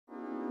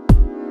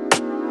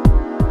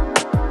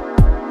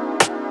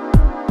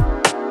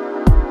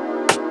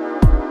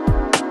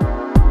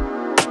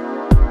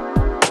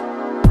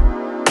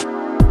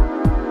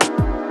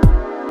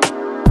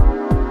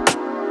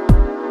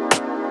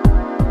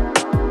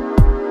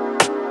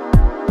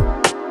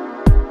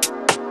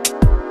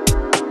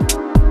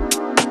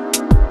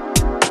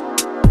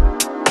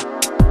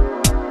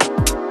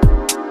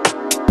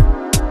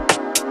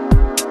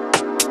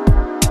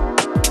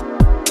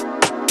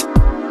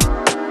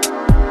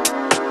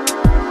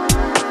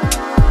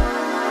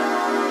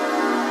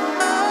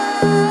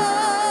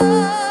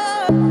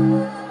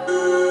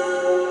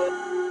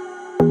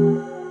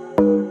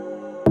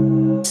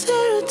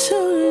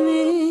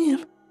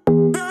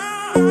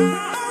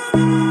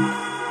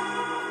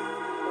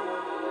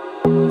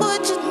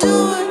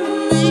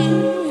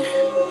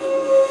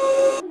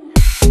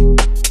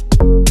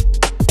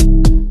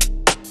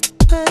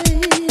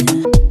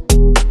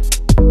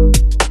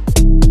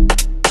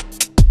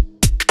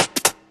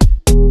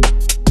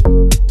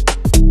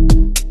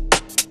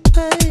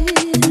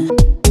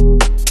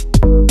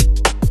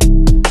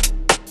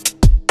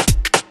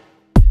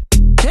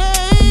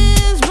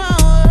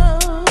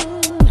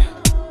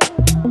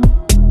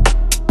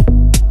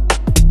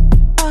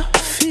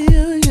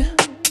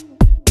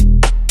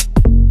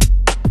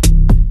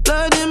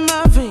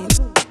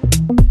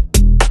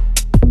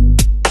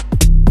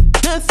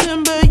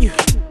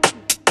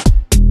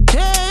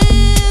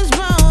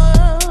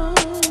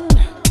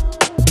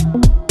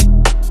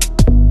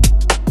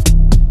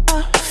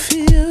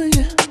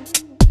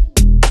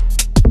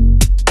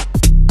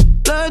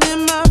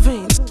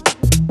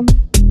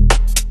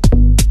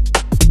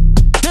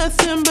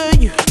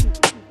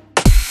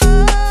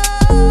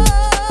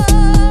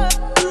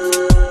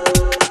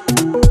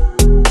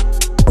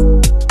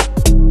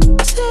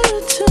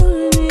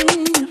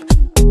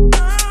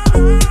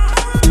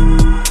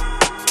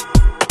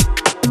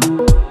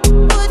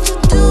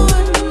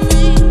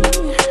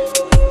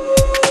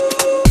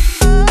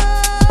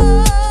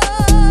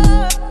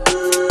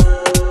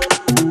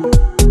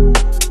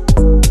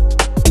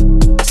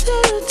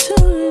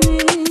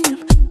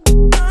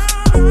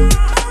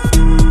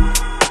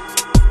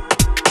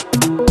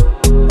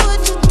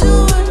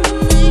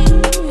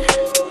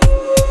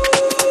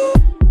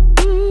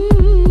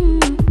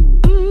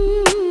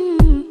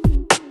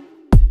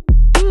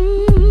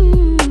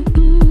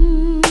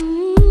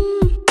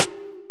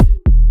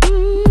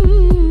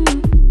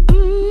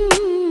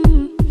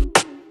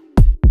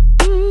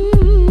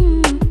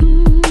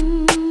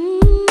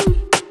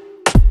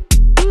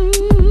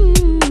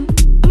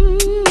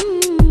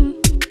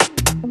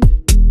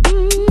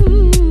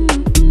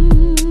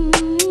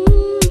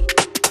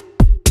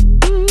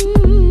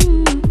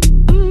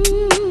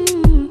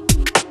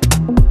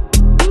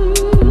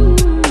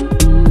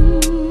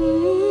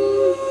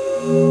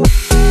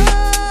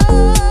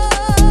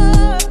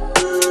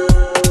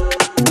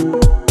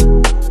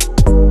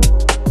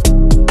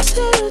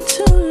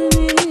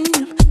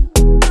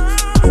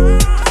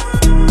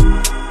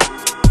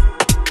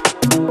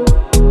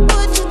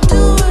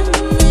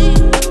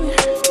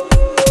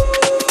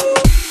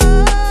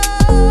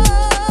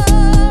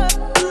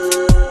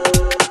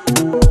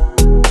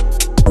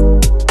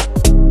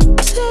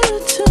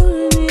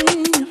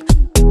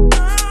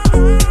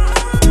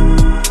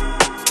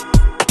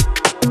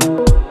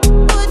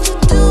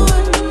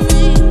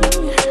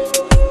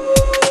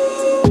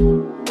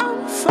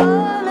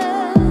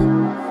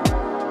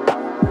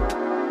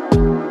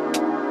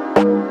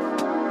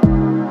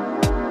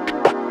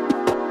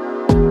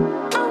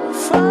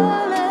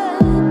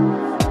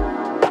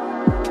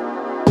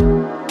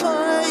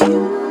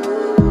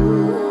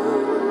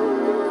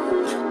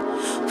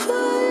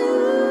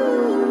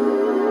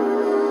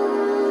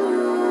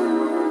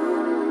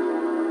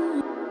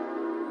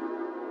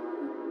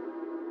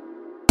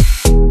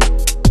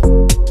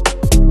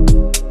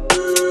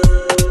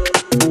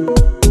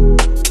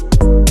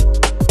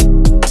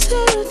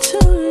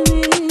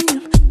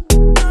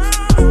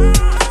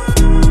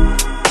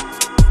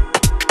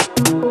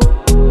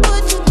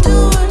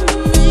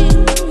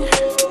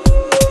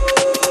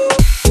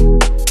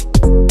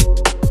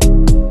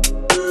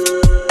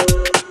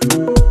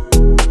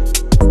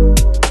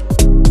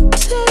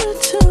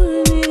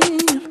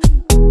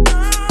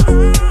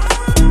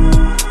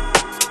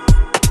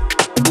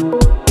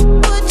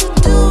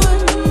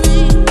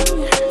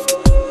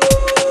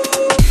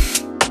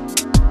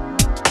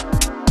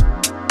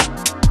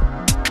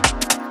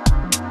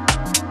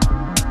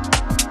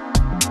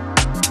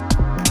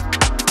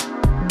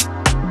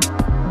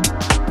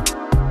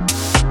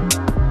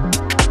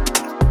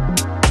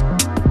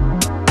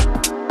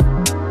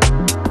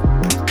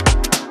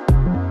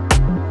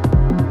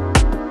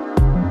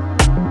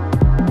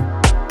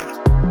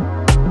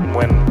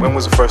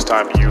was the first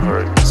time you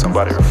heard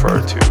somebody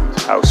refer to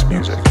house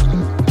music?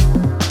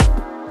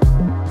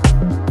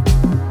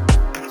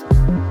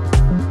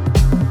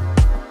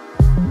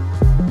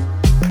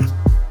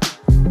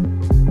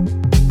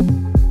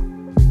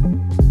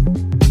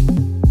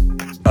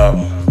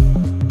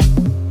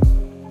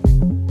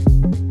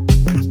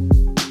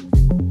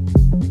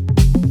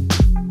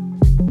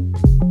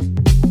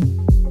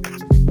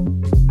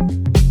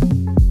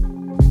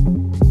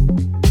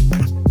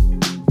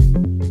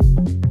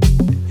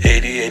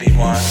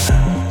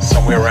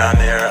 Somewhere around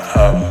there.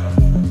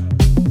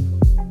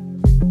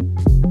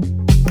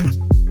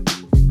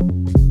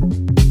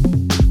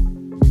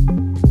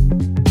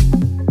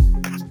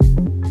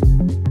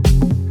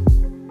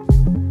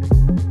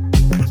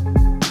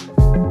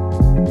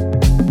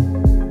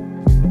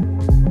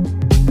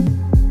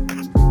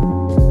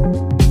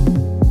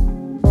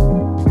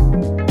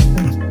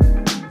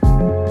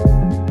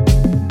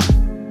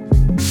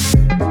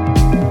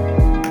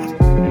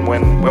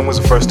 When was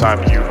the first time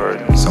you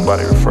heard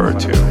somebody refer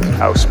to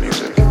house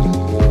music?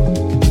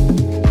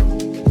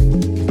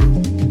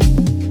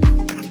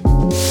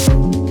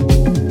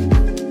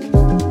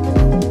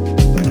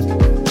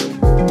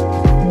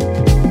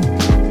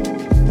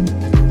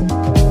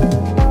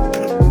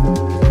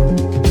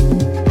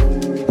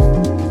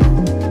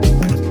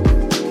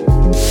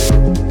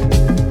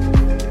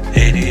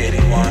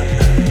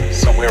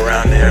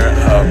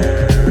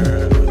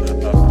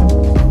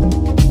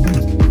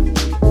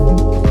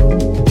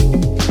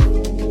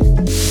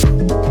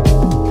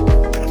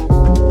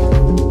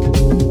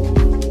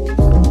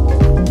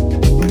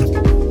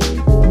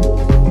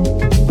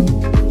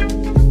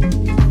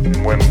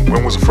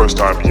 When was the first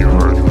time you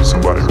heard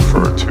somebody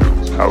refer to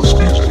house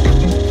music?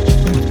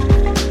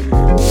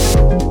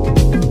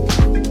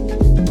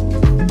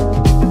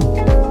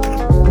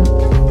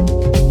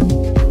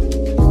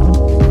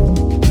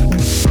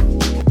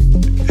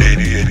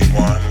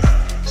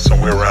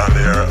 Somewhere around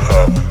there.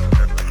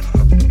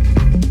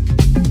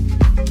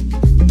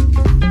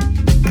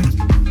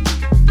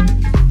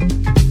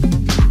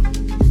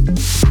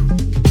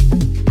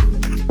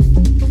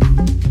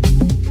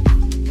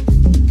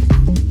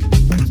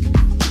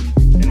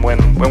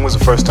 When was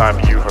the first time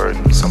you heard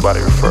somebody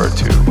refer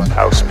to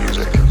house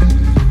music?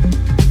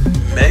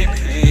 Maybe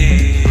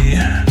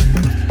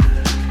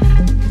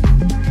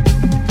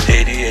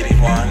 80,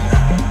 81,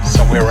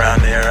 somewhere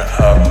around there.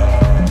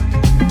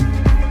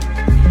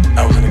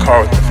 I was in the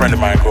car with a friend of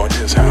mine going to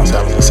his house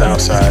out on the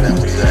south side, and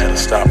we had a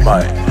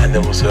stoplight, and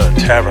there was a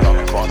tavern on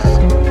the corner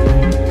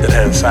that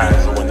had a sign in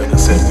the window that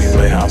said we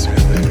play house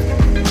music.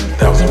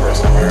 That was the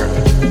first time I heard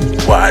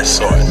it. Well, I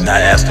saw it, and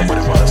I asked him what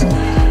it was.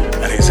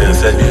 And he said,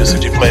 "Is that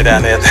music you play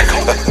down there at that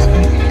club?"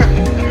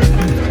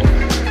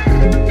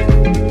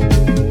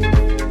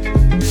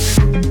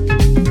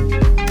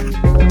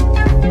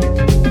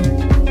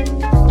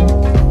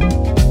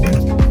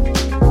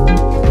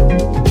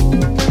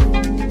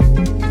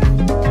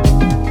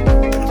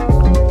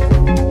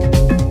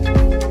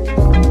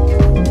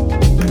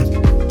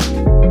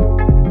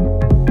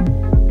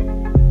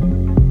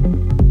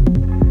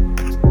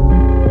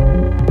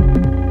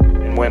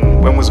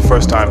 When was the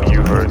first time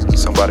you heard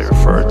somebody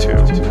refer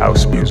to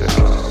house music?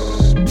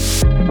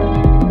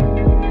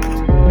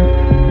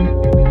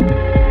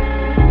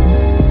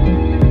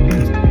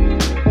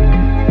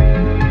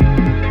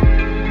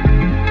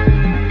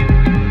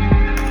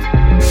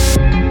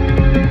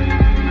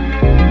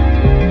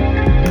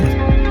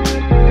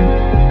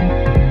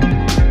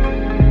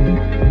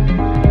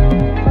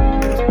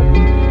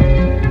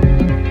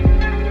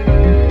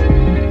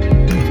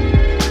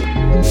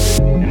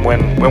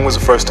 When was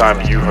the first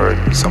time you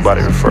heard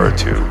somebody refer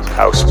to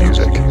house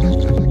music?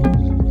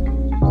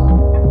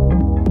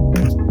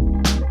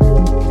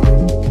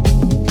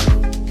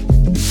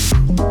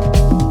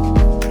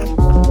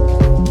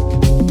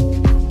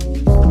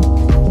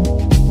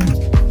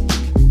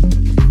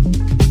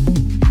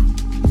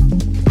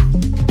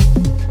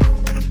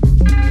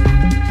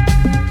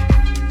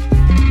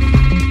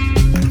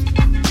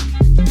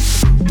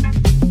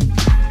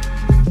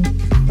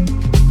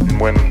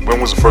 When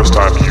was the first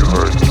time you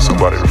heard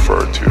somebody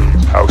refer to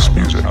house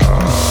music?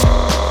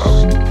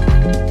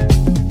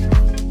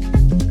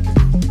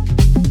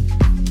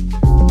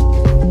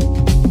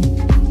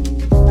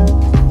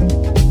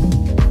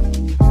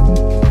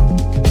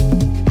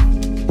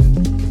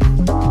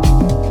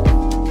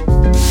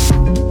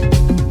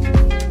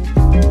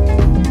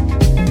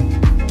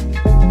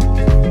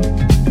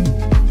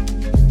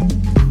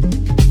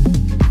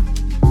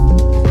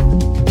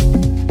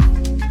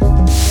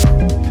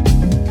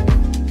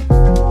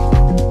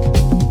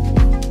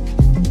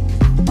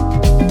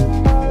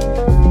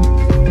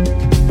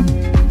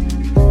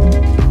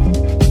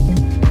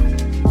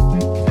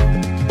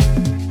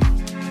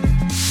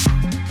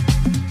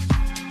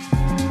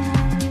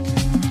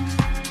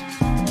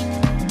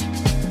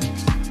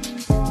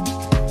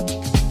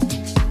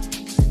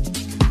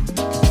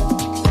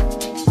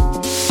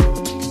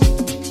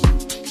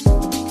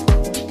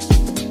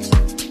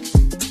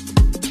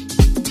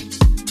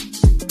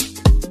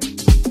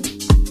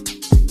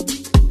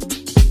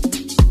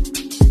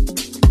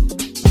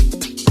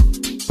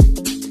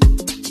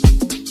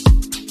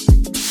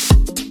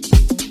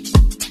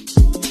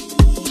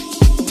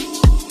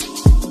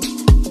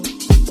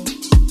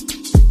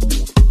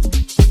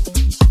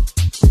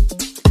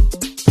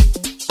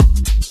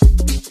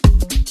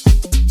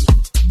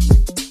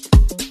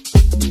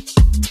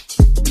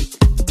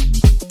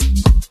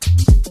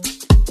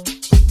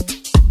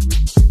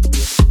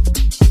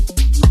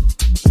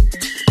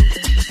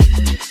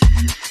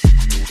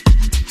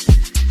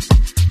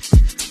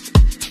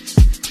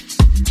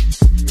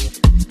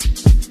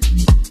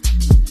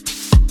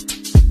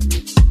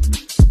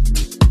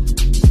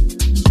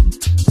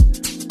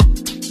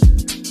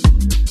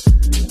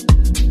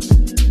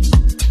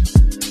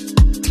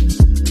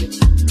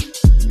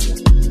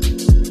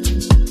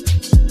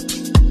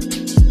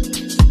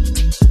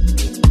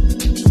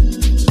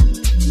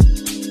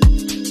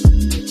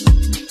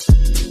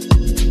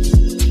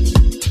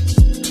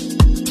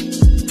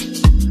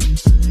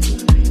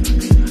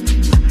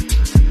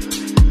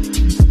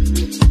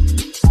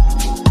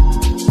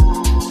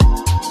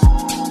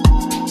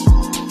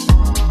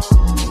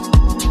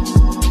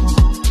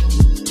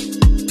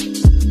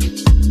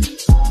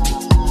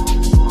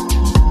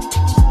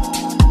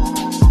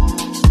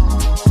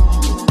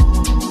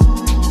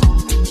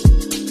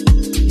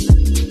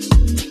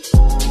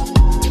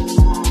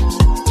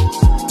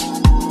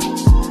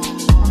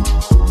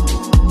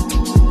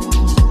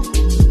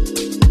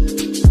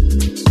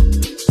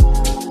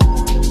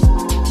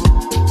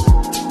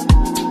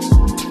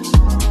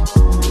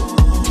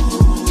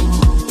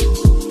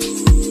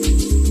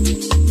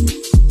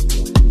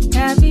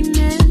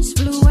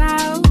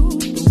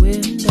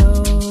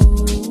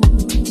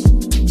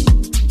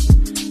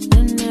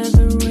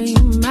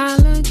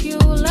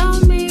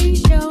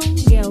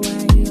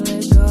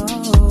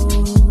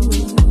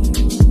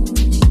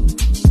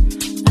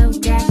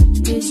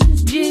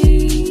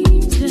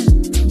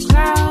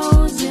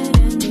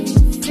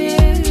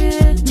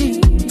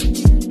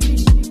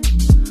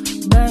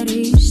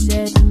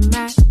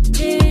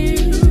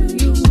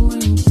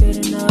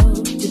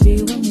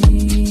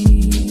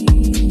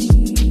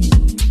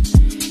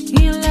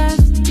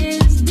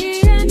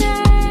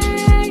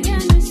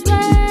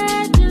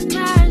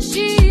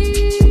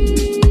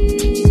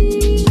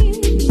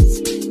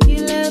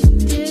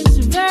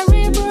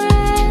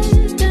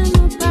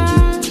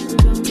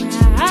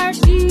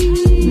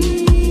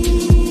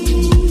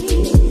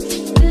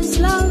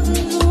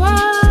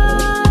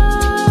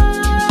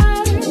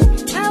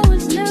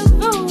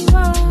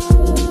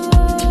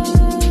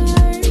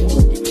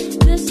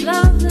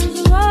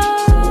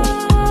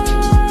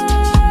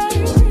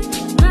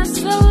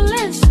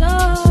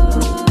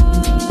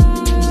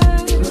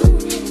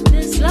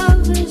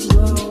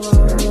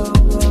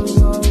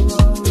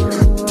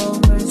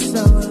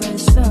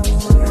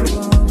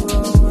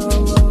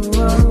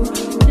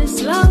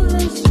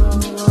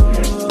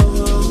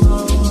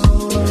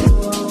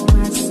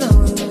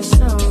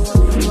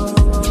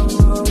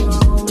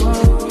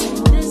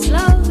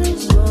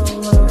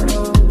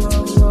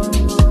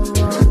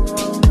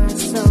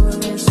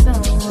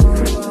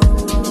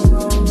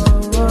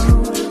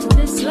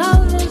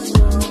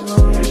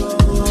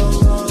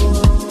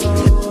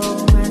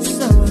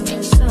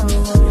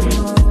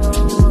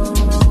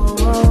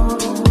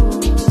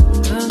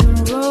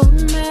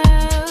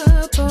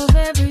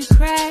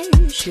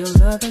 your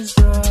love is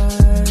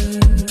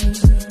right.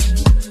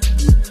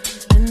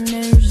 And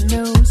there's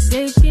no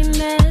safety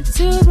net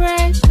to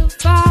break the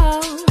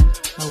fall.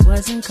 I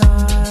wasn't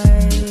caught.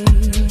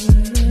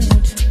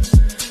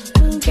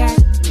 I got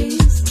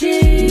these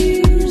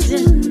tears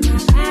in my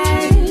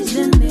eyes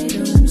and they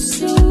don't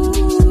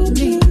soothe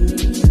me.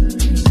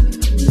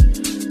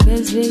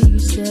 'Cause they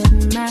said,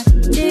 my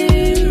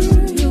dear,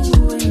 you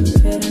ain't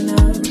fit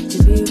enough to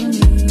be with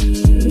me.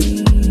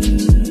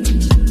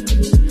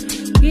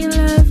 He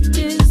left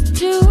this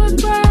to a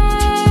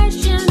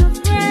brush and a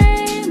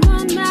frame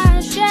on my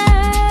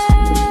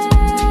shelf.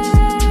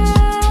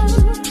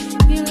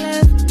 He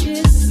left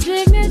his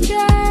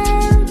signature,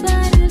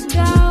 but it's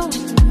gone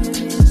with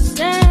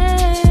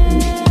himself.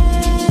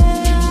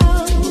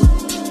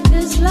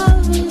 This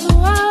love is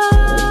war.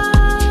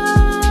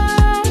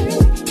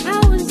 I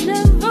was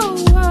never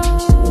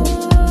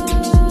warned.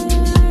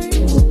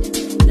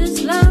 This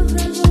love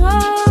is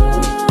war.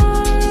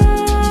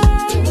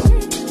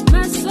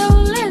 My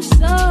soul is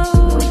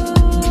sore.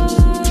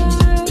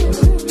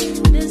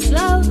 This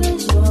love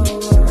is war.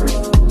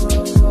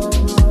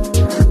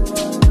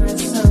 My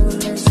soul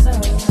is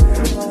sore.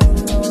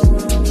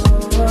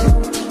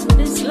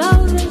 This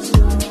love is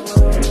war.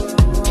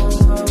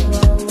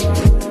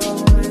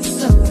 My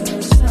soul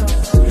is sore.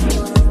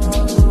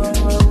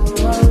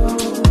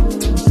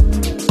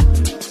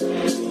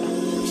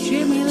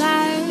 Treat me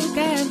like I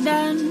have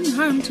done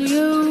harm to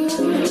you.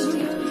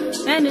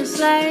 And it's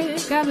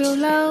like how your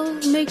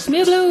love makes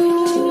me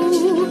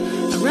blue.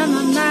 I run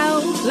my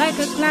mouth like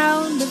a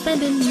clown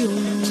defending you.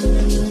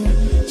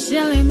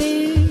 Silly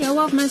me, I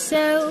walk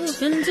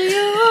myself into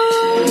you.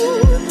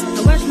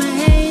 I wash my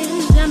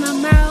hands and my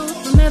mouth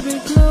from every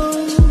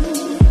clue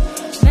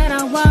that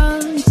I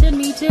wanted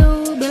me to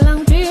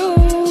belong to you.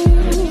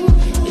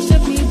 You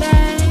took me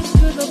back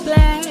to the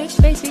black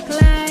basic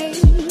life.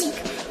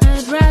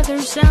 I'd rather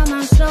sell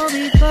my soul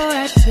before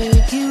I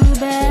take you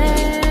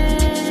back.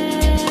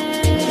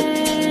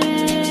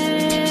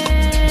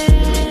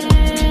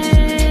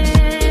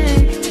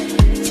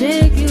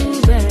 Take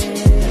you back.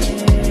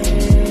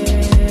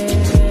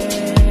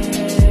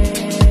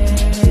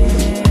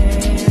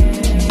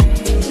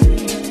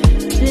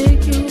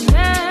 Take you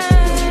back.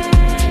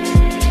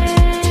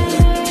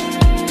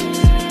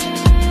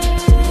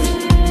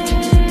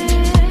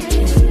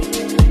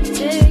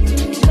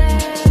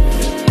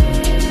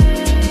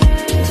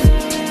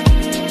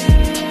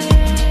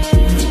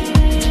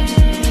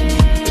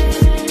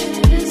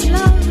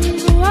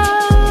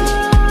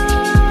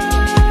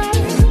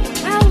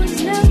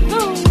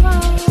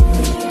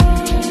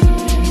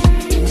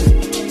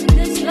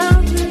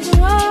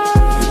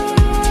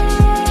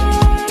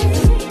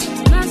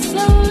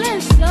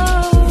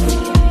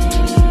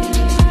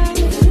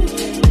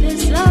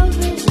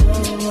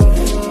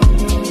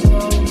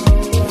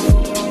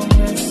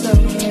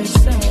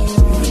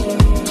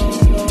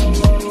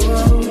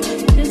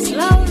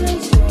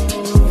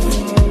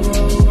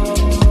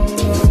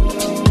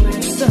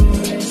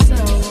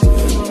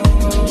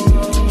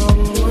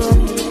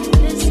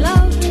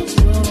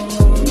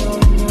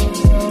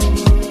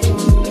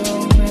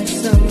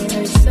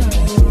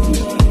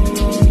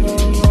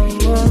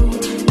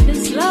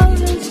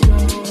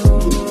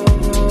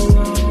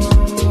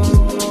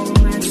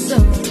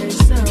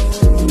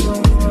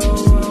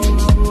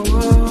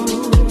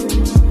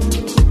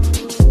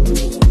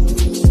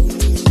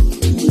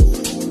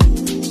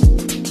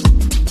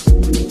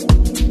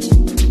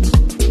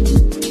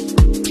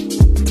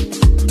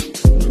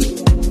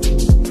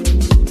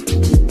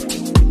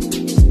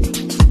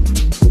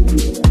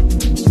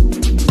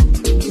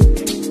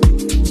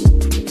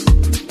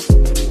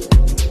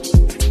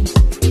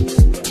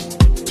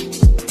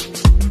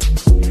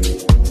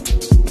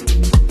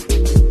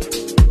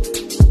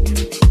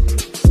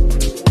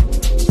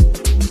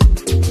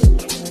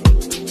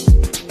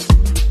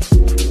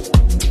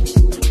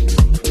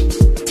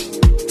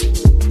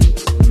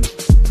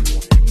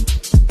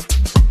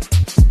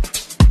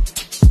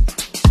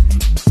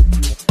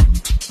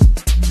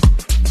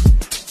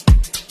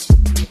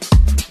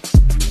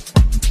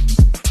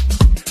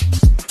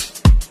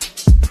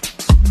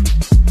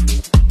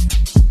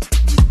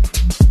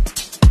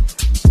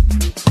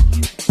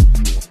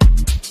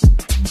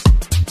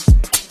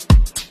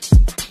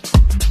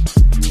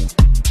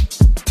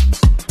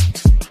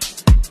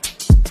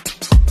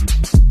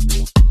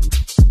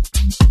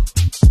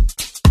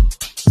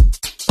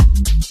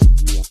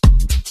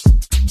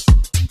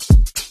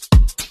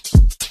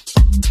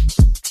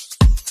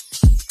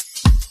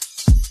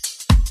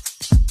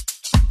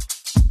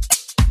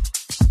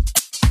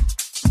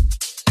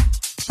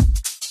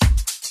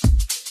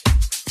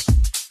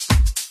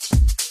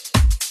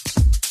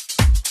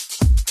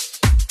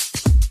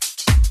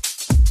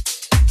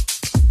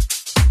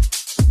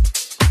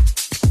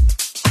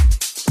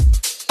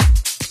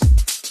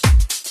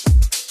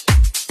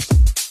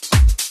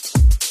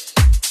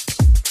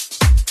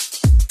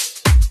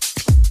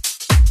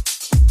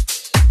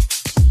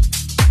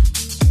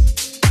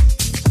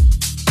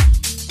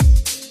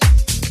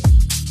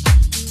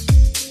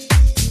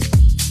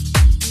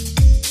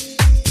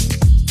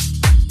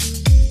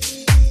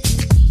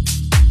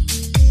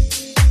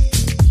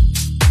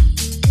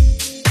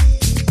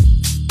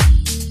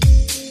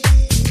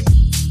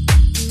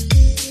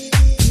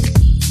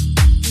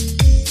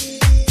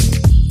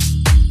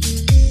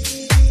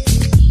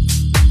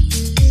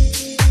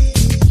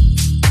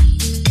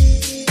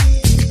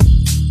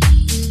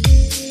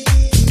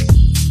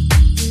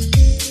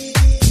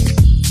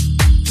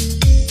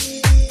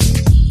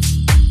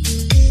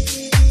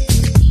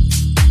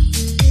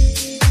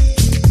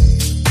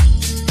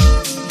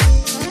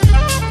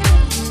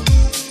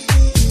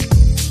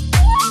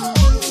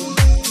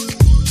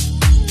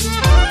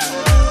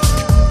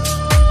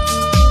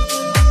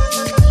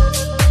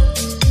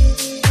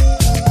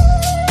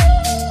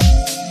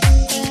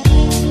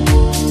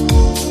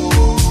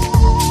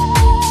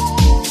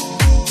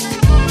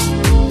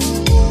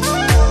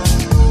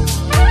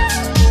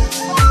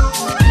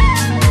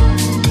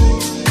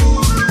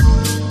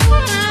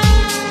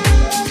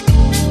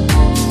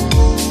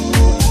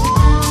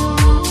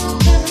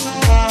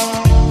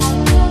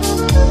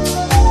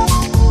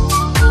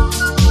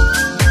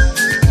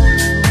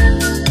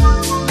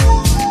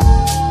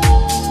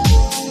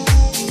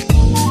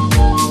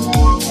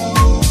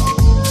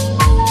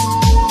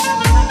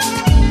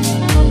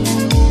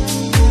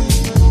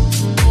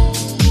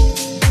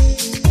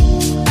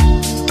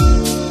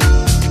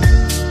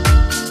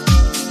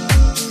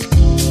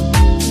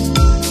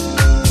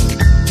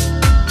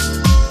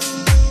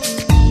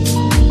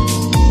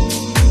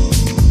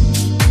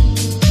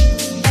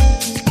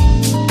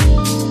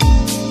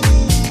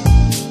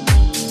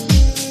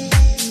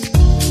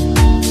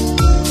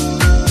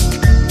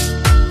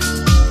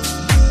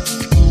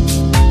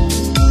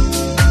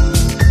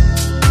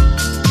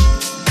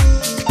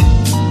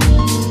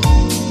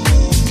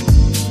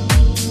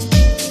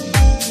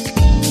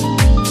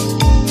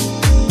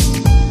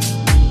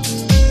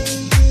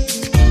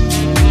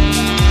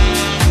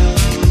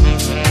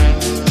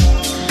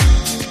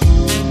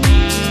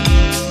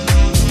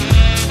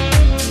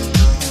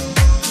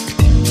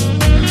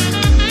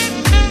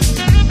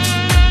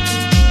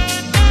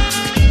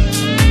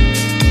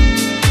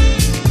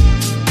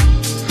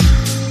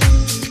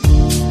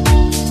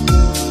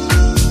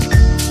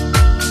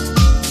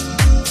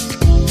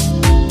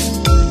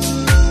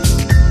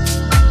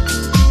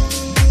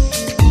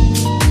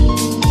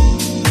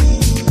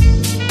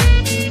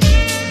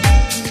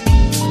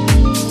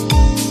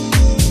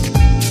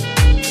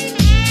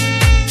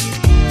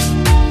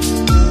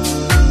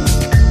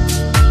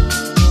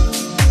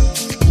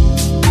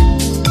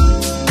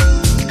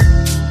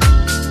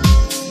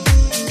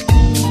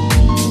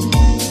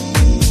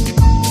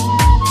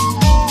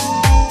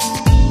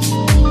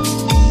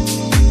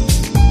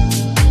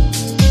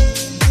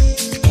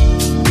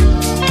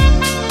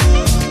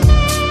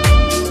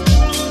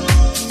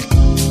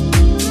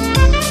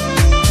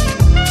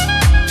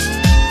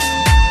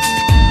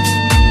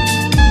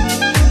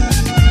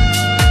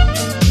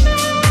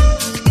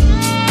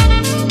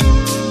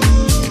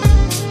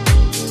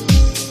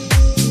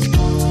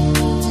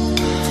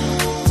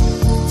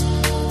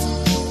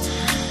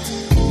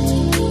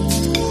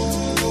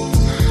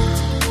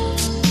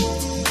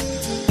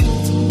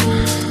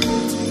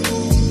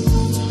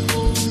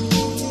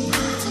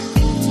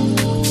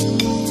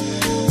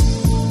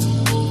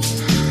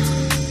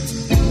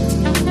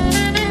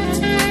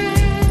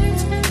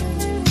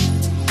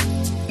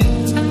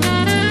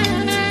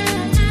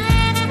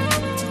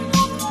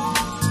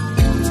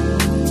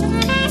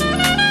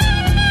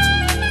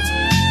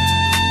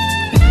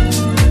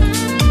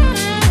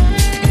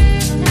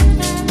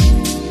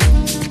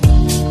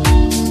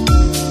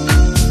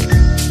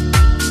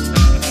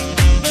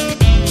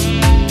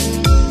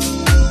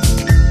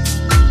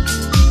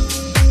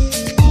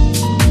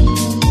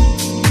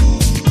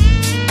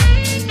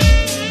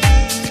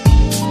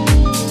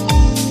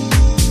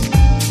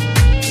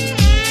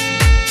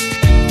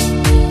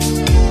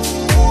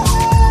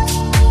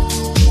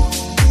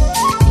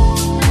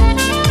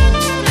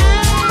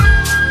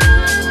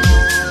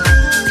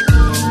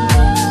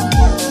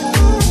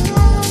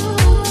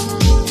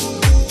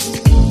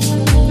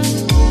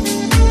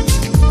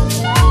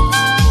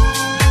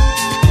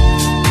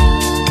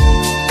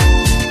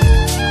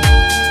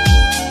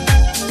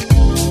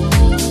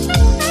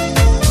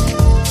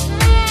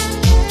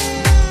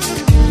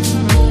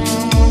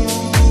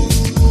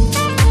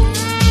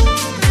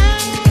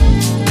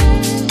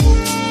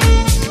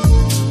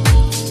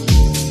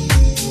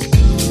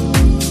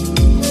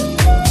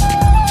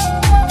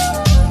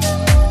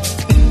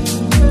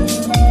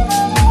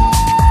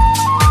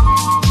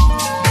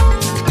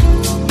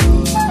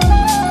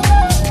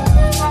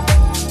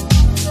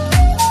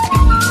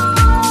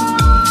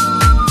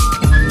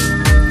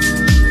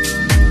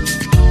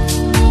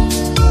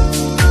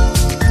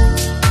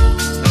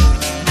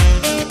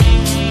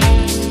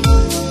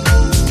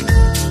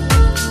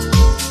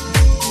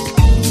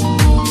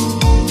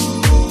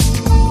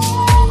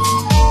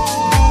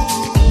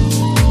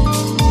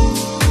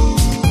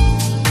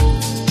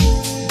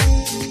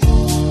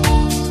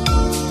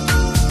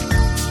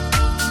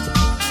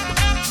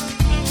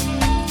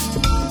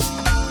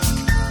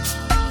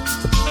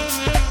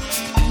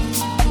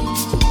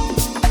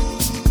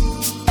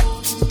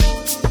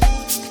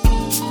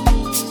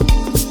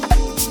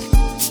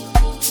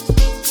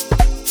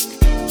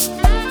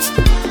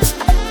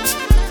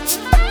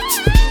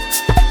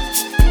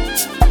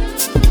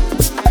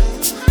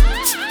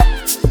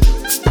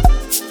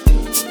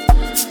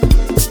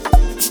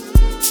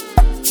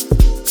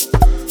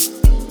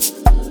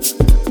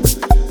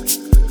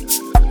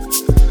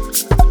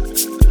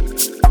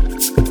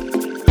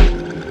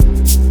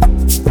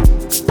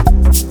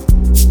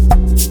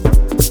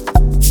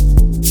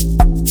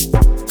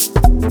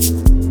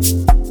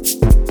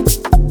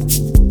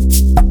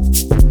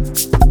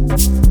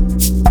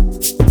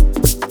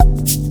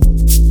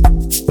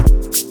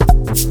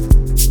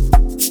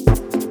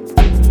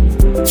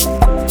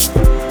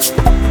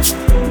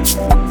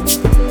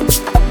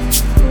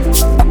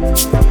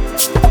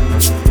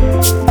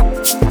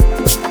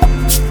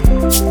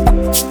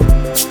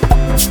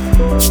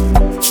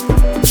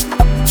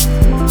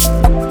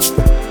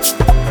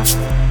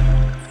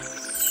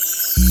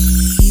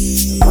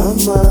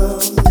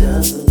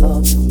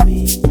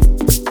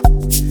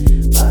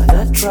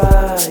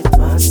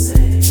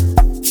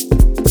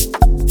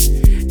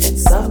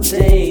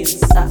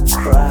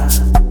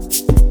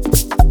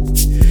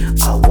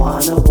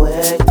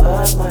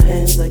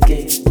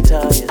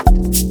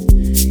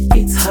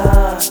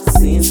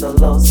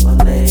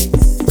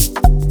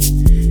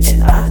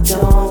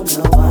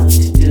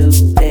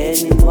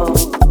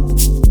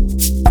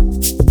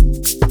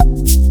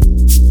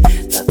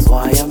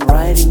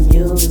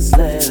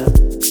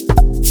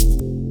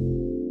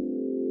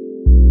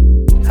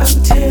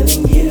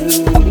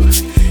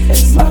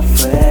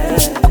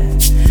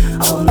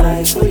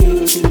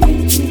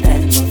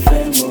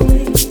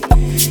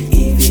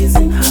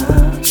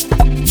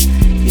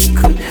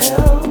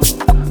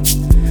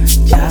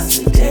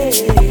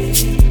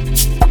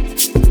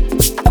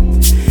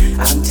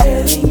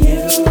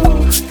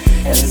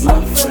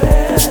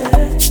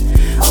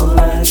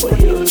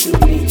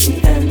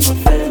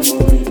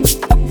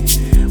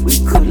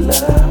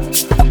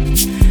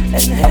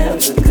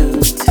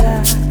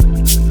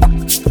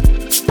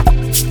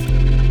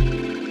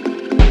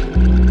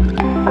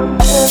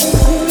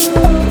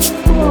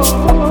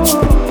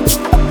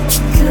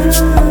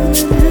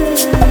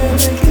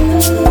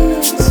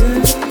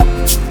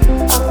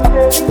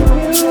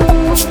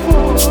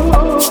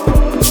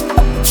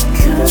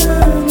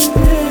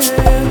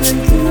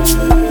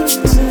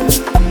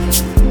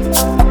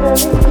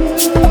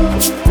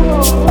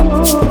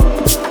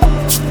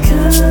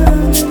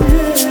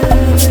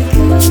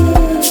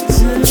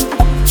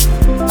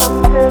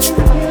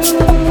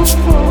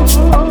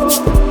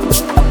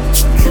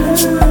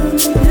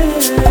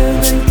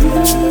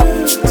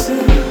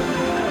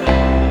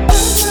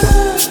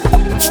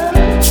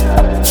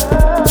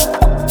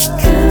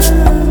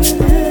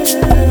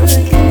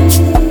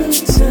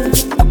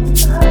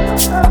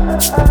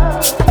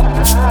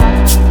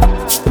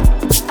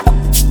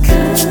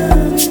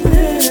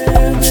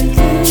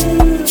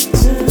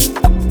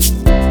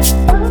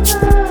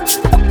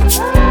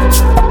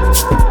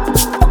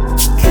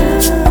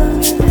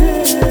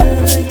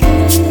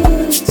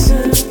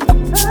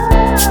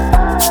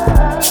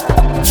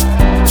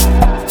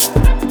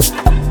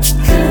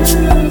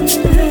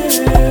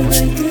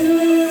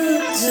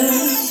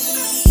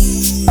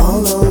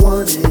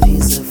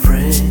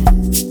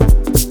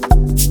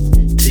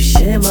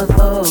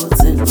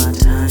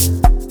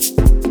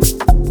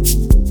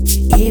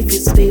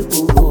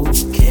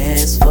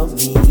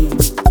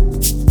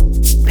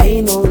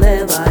 don't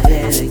ever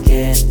hit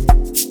again.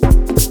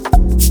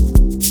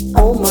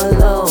 Oh my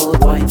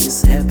Lord, why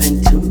this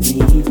happened to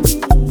me?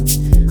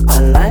 I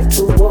like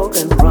to walk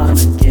and run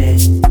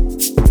again,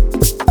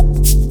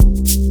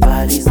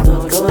 but it's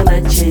not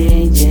gonna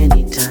change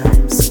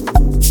anytime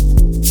soon.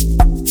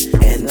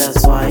 And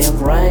that's why I'm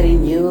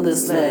writing you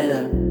this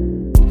letter.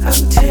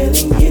 I'm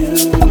telling you,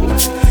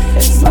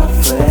 it's not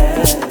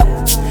fair.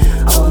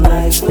 I would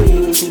like for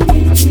you to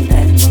meet me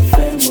and my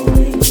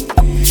family.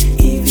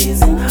 If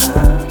it's in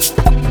her,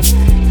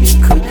 you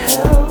could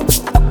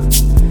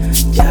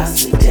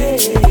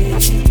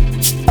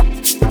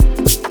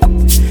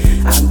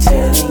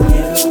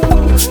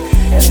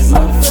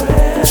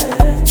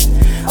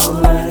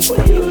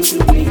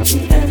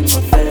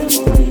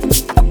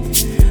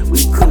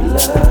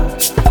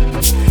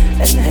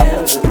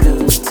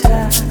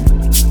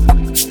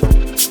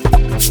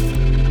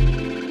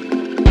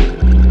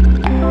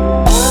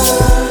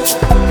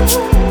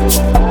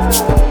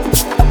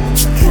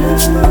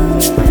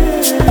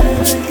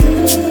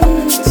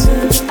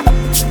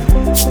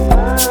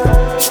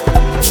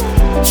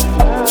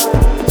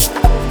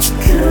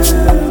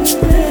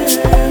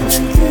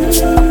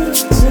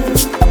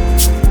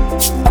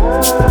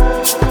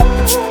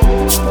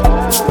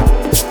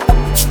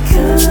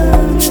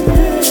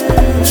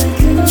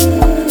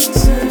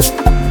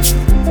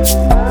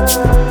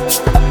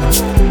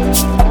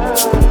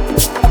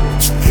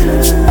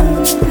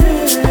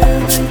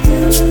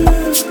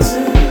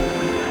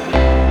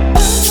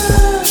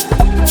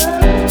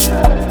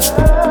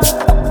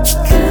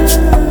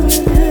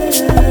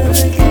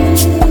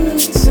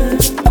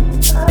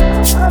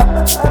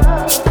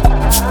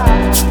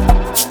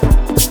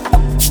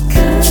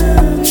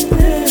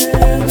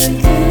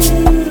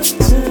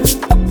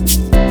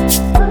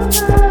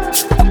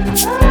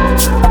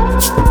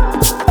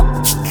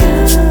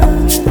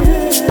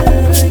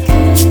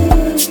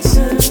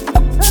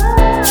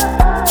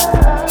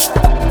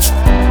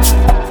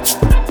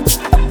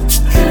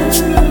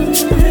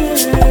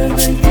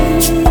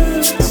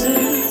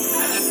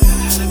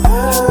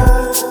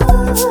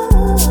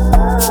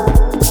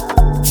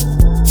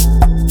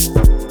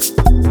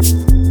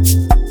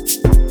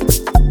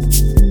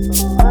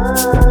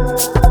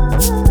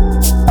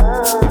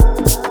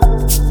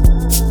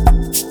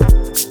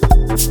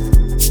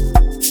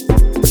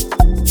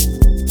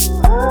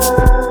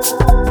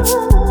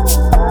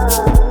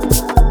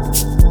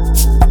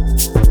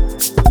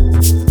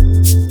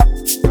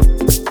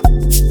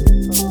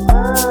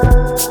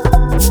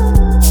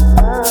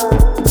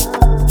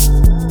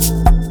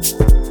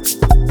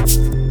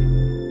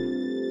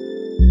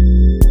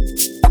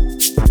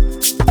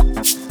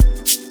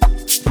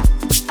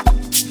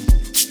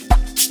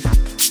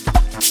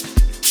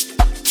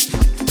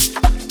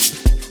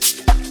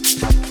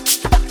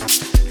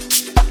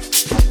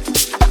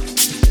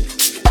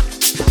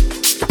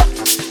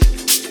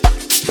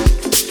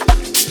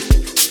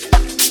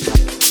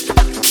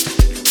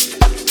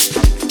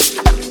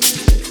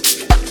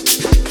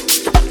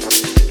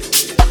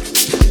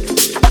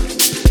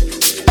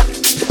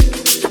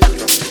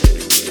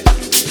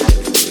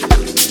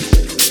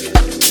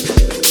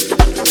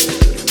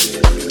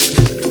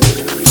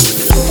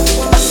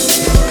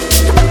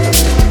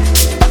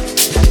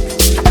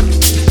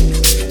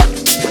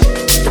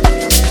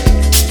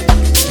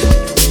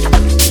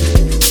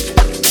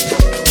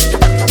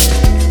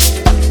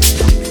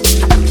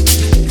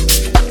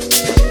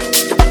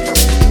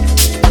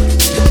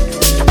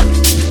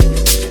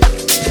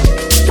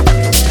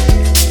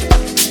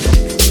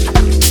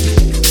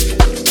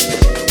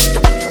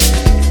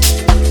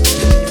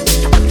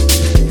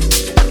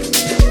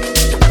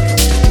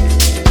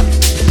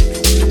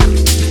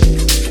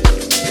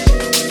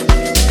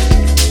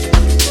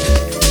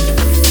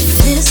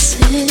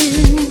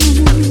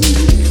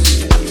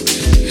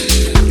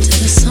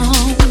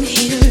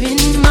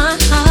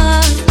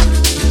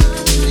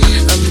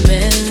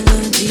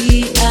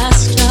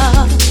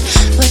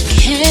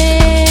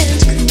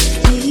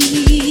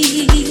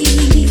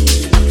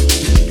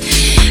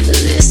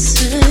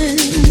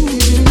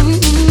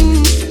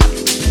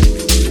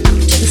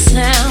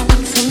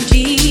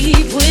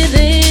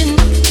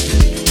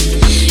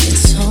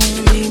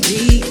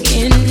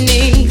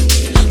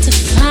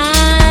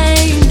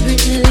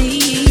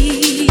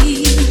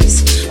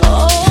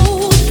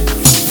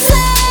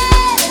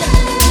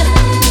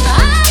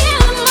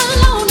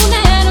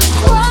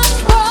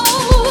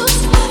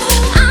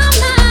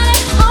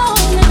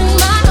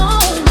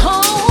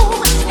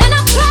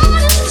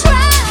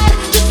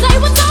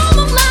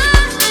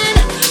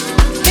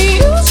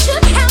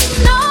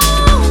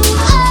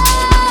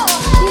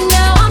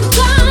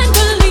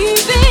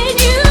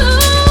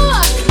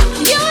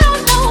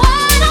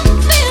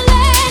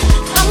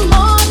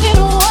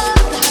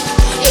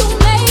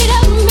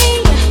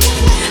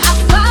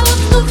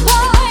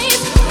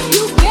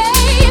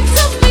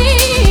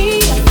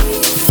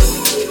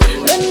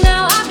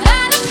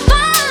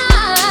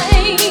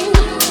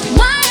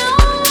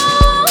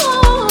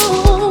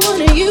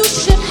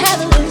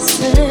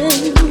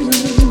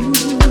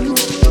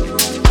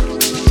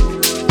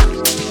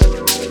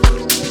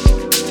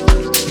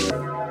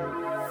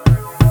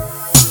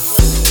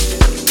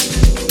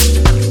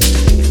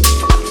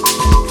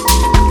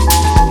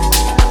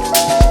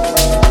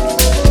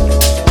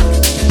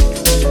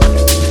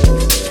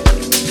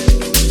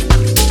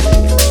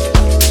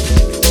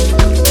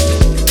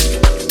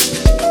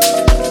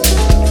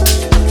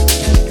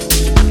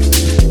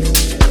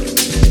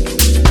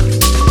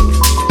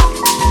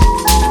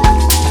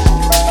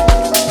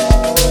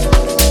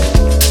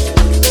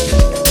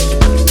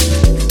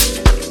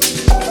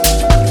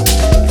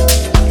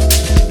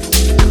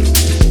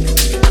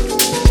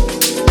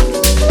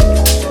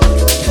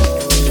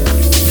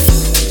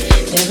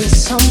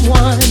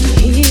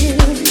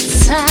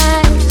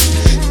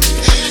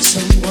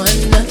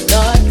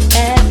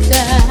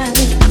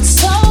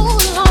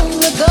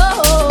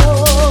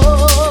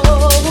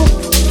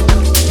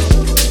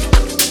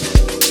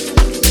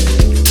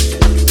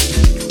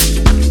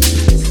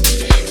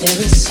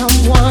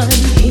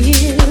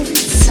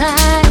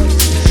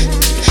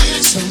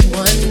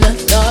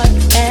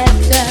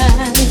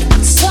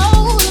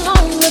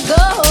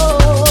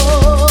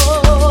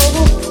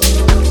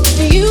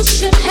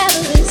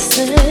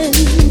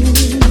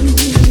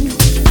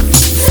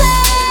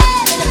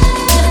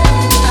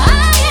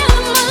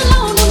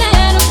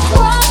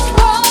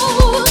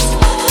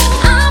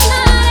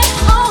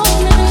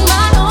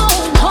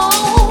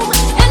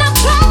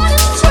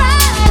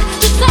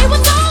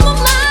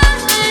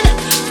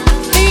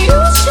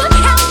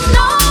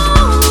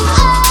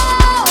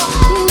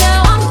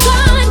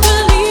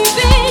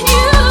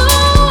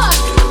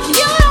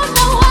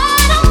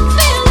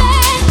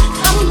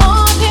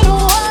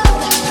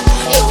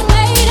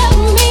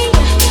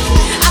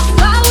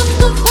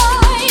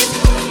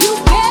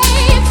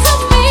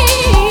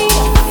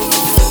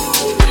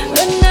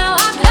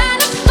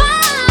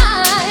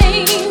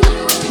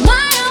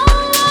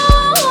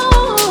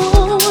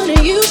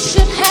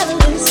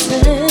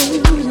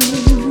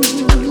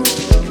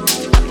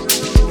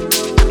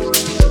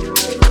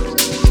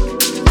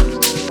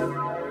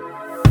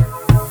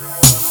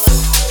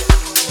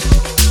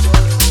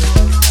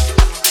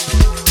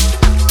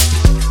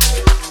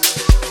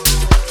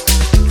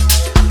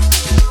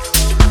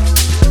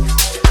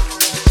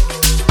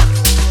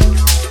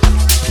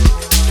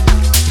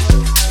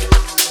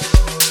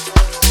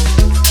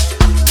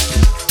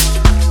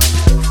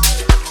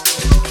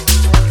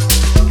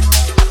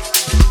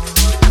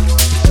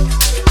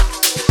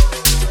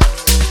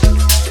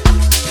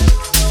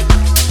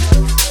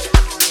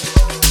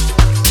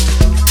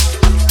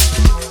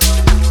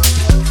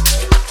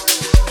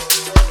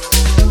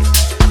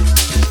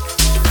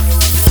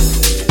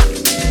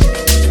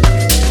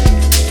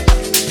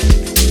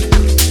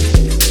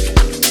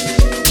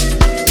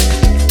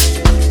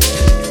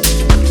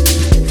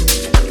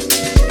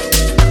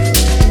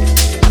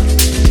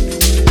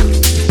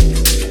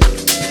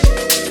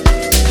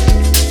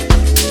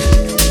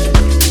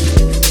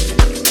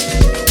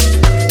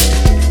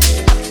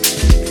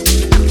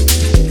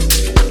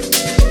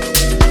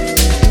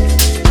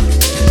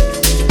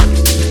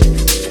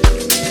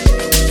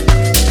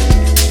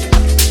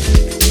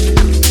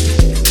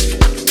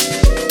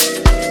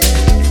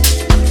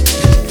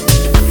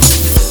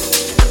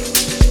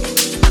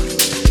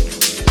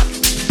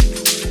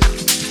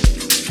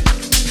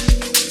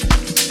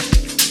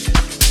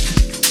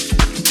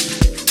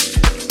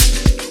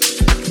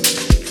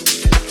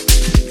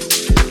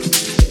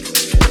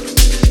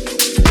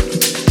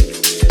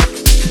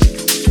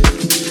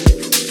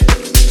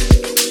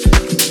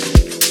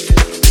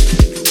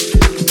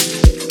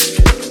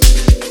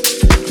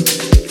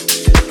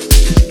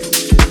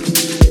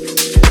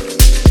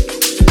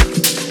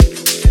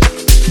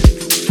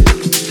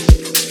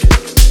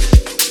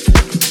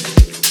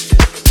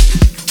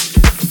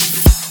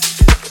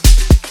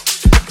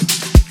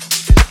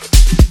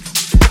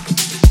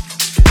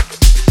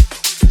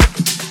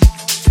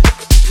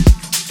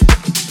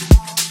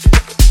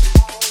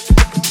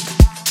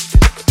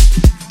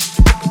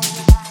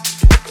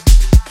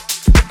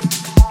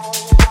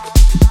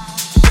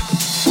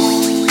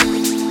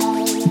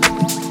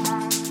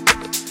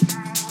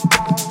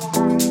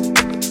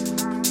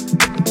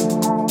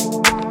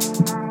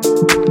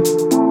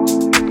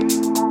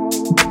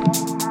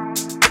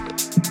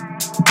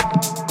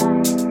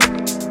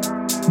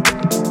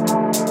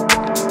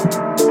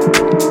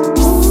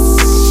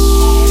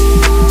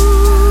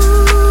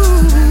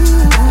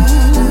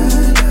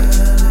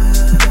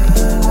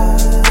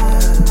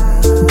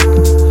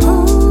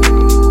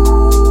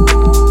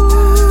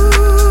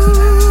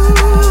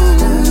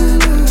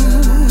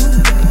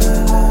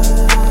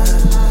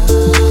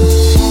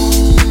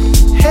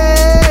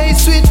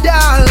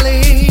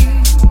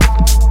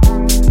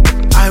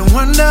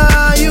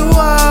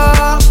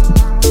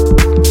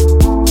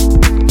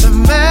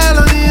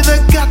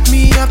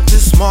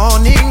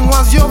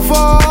was your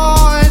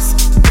voice.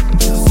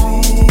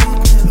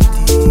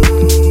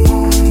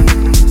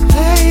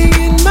 Playing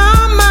in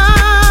my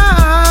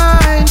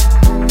mind.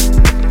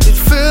 It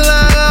felt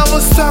like I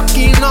was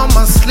sucking on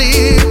my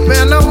sleep,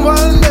 and I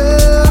wonder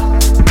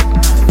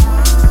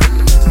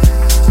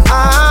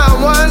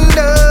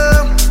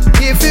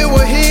if it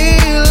were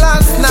here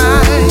last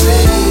night.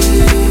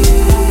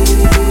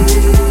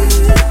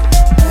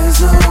 There's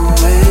no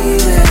way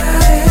that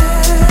I am.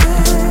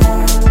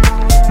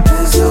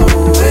 There's no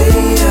way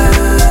I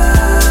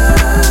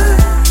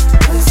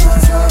place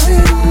myself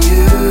in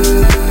you.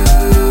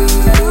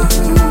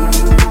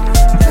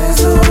 There's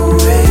no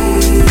way.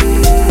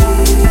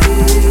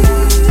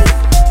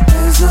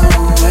 There's no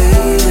way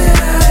that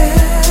I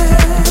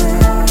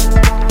am.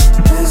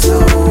 There's no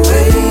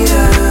way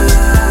I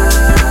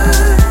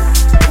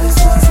place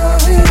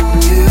myself in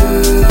you.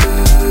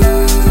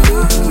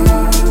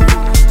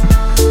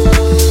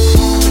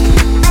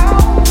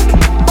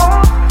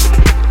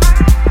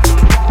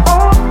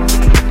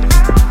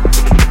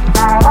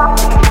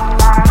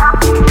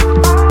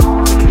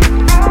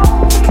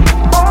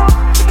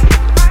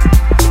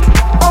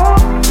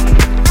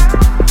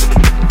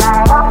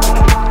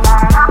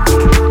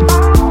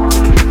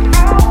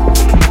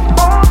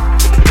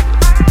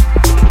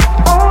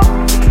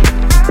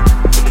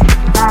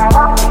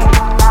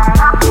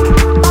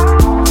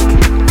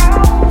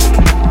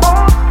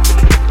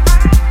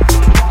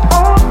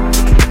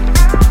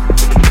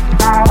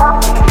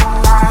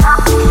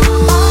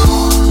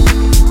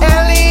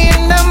 Early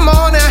in the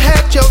morning, I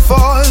heard your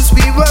voice.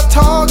 We were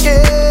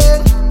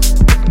talking,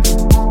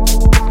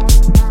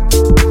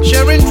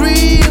 sharing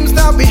dreams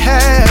that we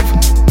have,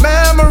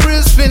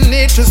 memories we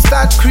need to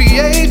start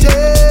creating.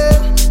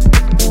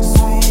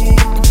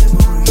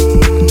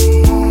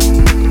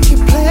 You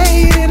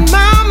played in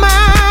my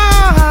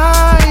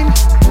mind.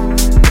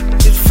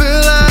 It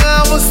felt like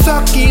I was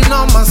sucking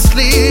on my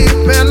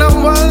sleep, and I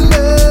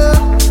wonder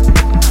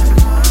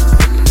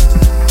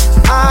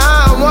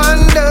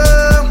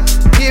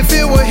if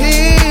it were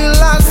here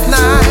last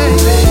night.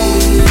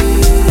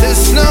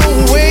 There's no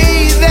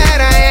way that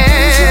I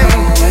am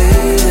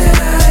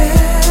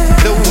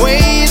the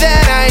way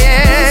that I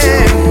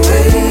am.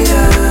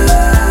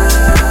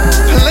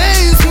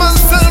 Place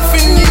myself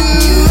in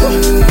you.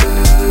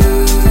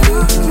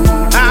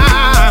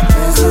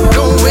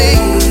 No way.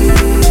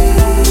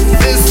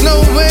 There's no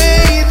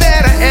way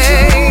that I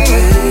am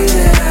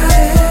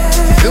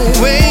the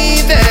way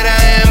that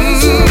I am.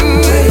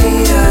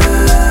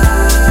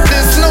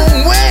 There's no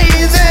way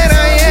that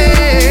I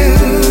am.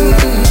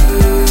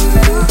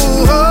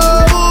 Ooh,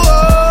 oh,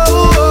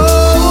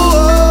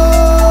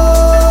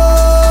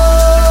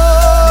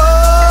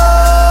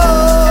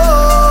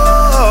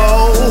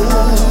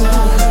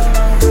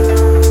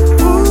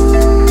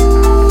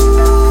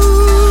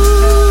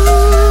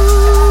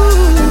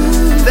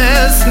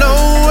 there's no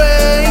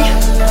way.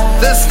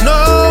 There's no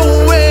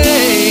way.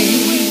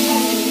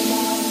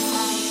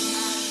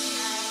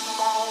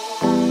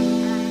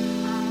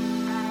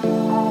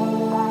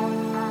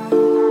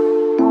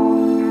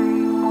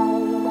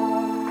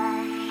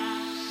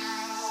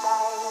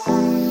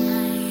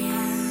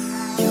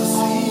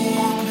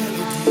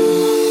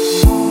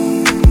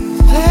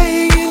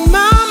 Playing in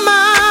my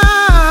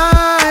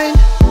mind.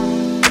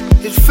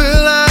 It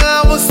felt like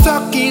I was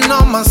sucking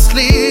on my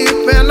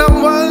sleep, and I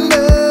wonder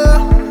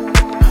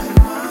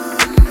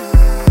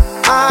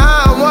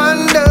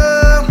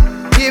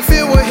if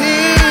it were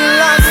here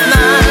last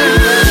night.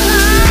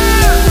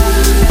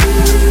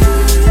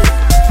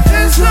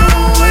 There's no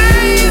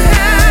way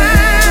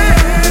that.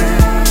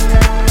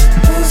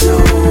 There's no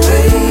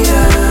way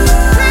I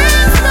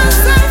place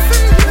myself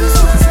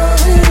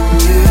in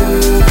you.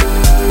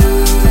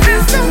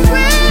 There's no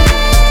way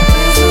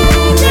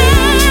that.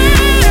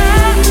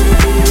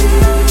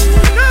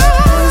 No,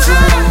 there's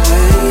no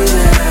way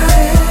that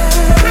I am.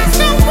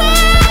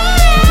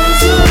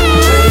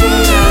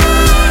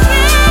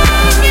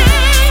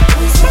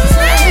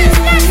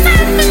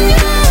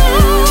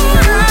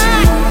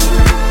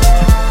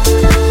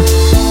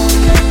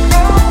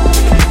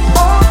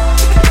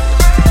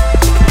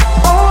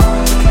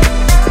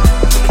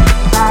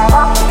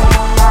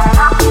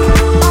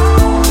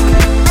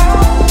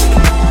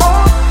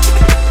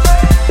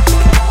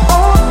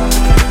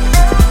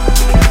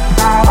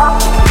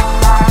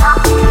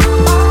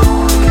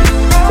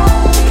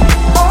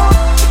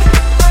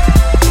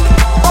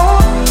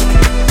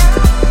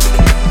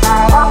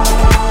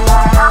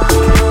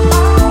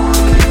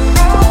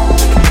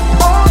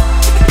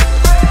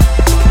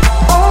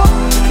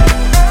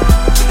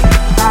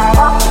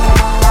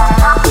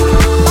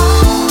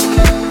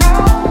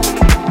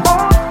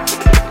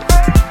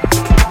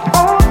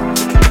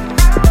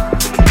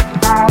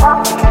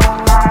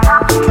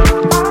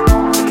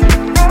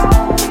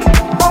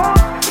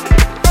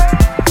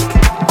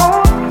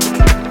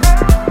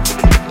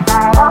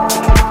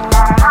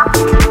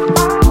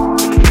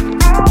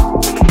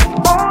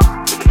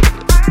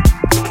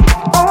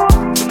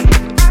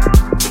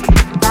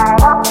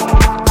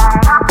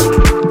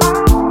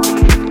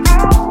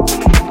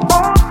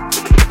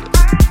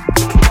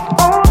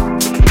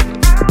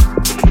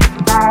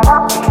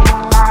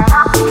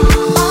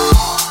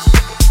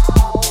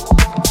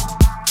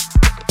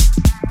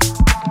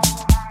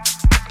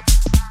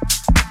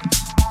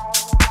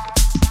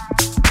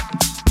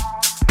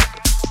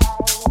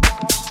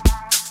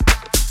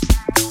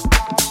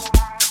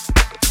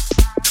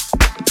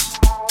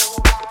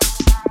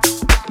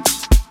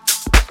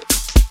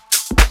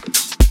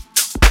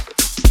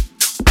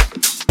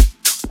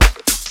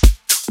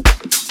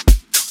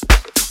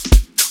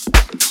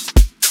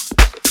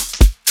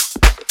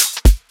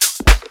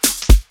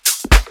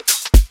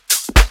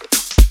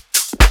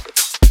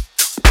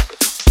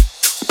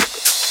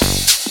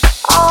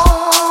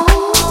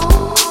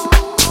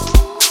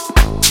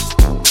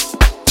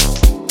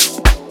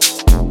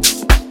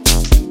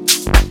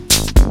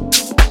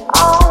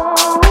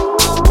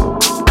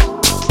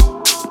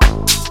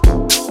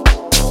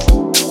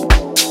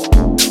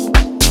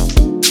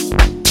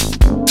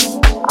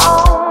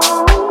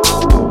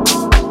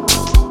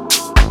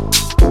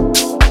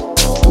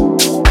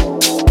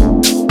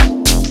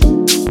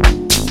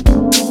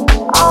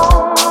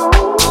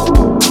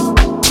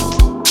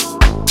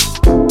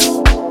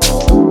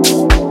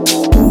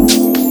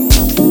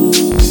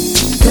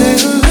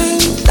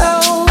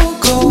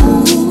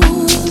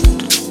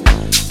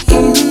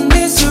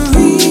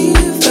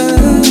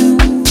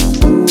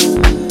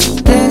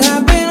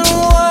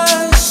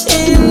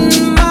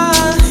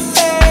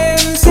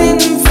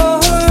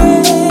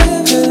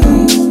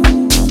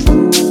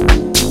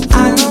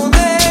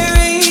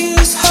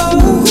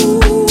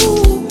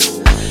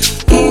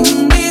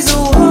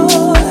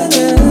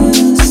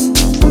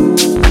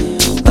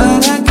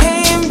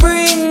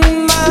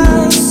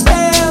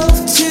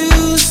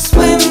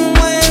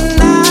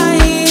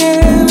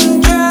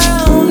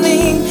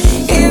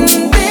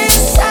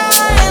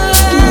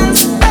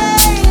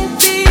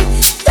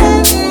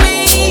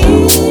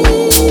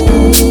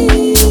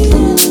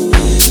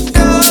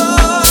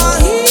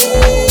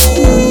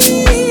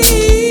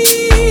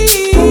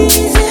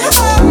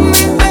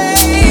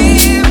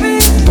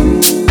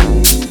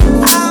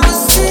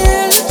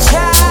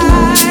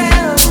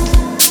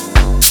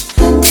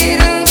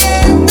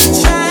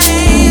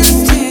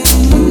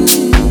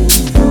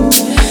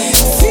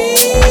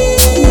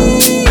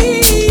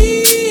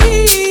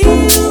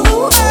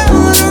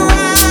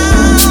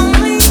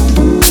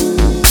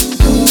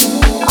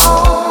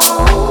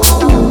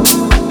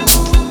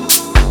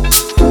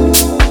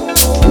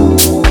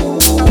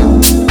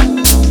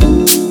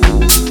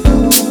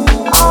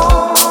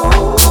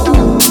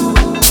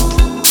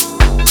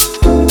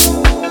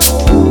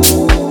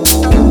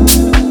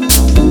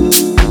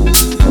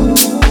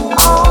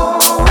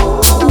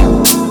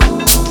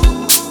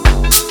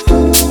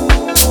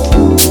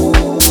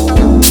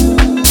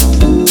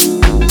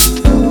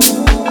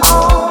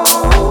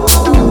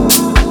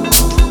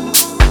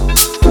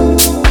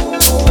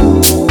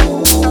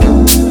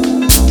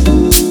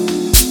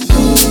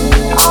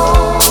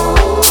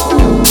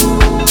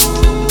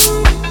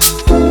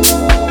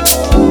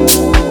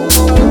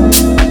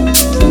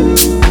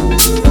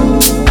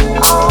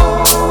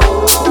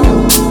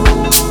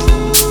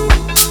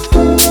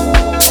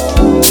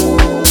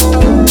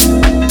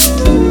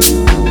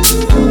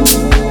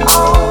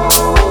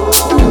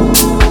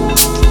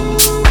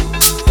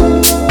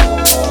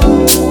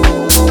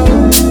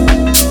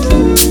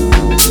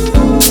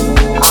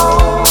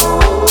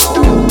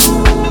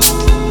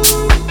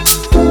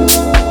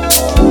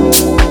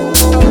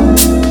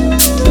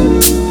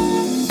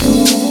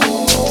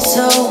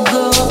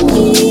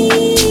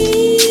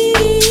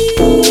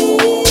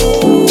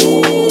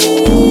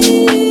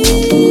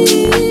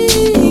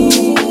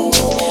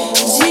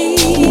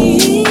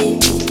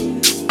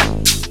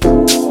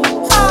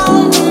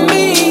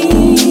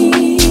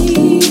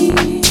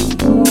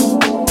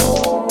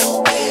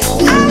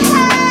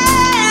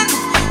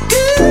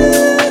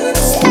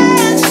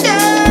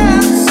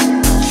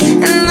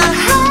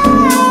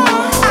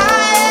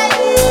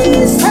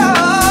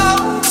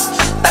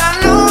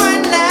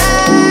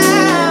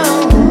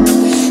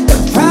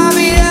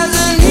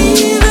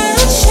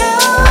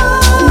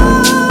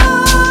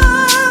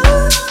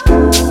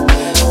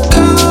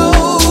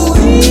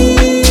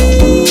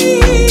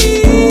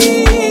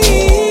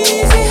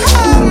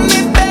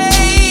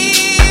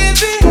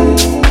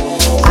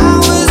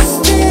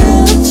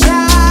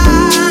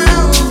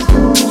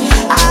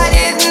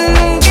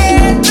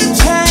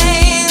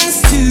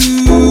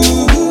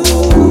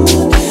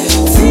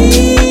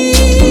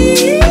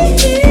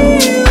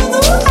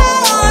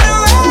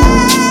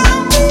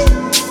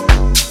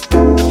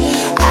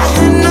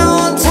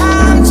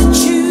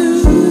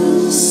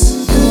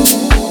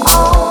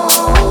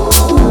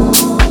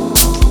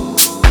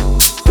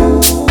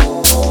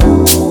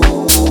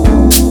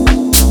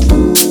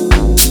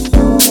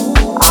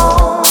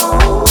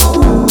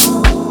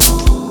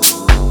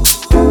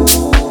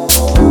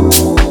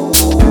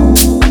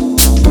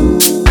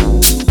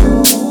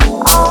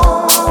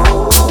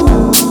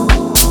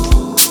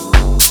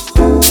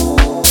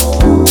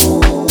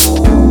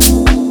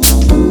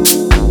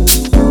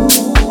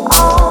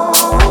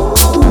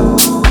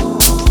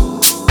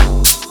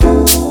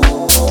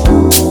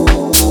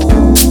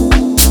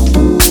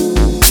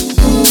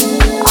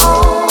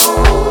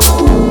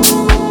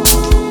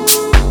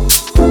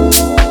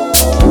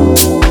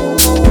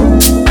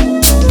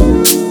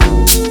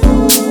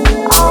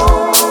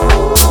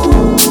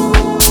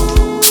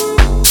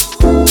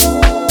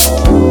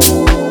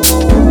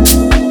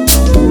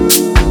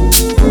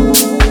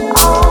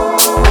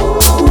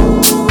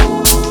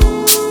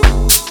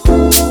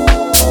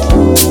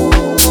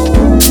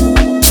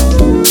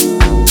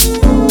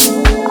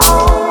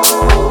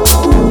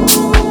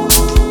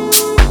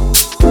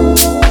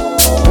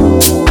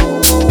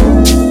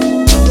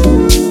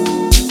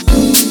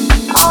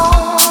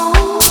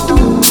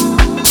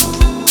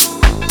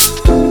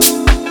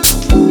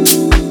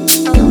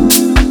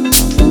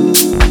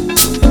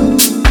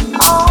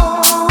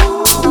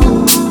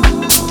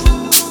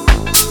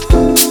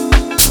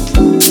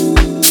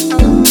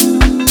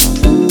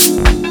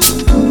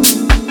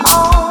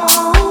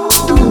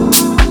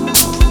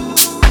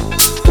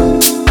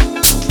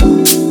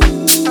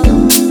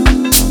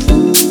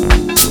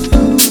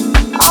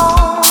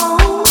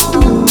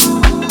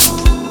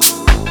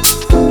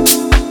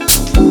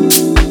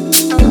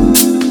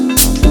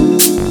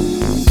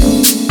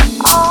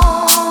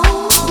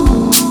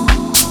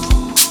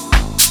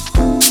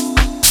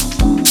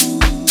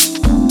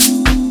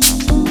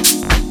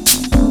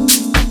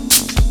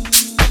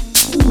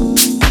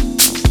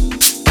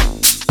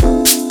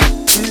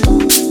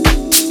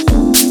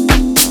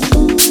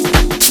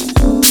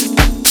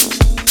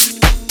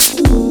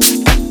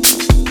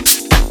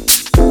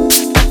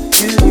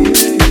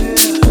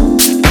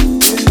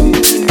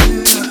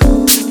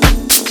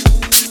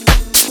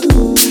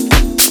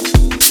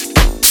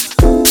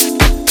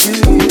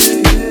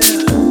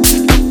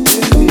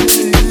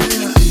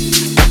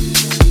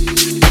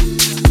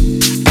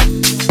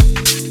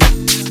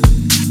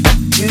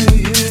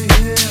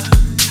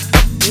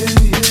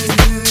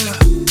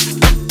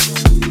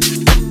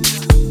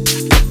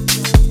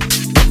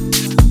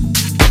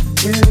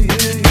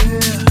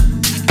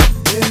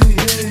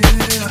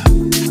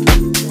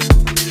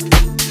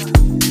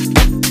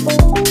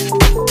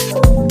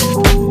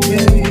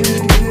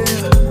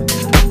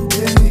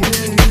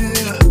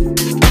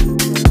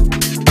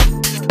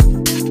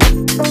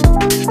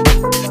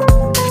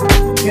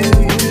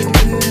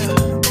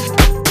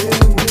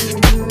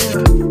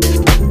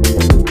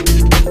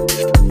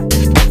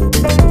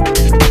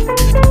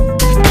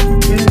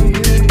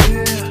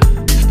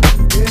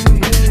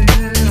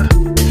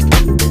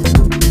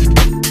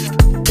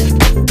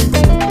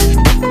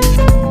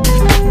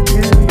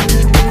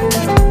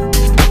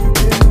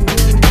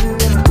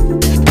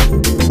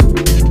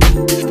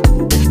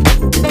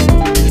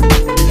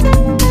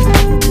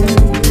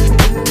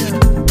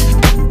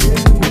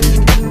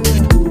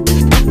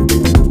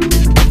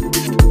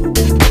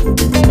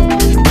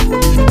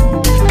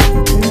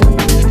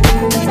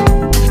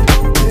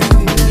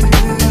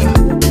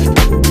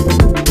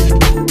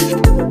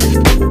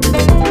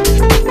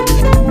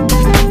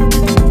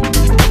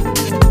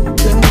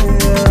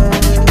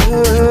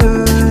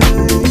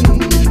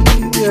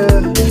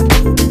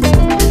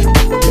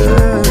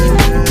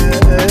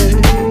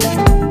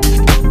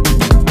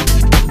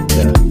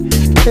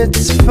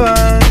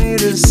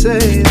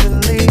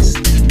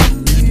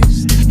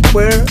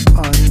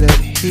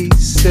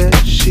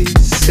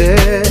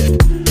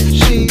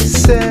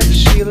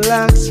 she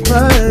likes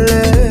my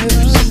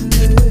lips.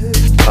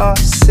 I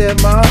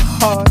said my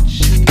heart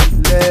she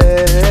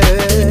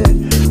let.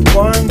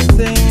 One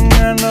thing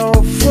I know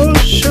for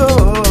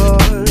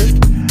sure,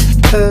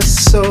 her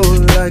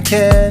soul I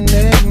can't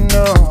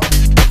ignore.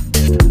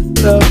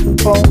 Love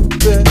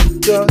pumping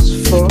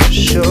dust for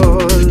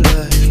sure.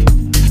 Like,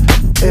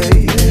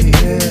 hey, hey,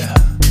 yeah.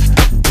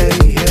 Hey,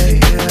 hey,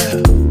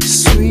 yeah.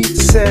 Sweet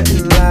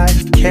setting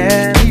like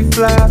candy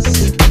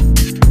floss.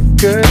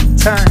 Good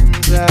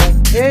times I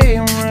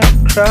came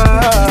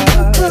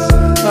across.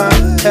 My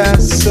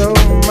past so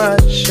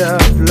much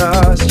I've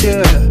lost,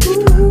 yeah.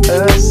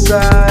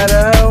 Aside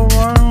I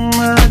want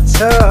my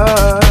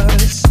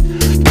toss.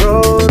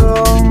 Rolled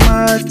all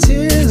my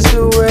tears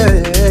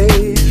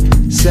away.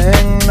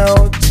 Sang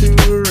no to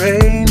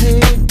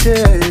rainy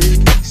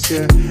days,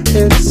 yeah.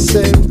 It's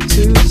safe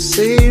to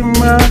see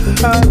my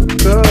heart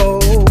go.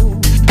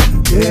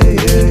 Yeah,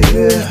 yeah,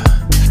 yeah.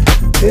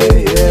 Yeah,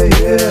 yeah,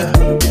 yeah.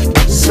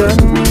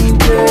 Sunny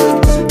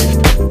days,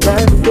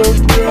 life of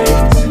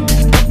grace,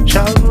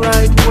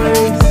 childlike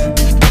ways,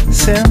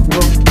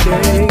 simple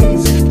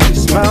days. She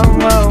smiled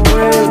my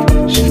way,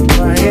 she's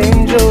my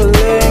angel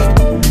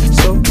lane.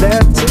 So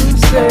glad to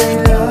say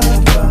I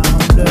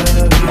found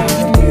love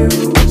in you.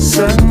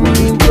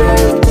 Sunny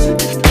days,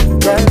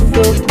 life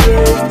of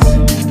grace,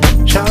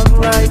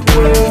 childlike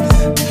ways,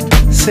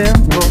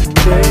 simple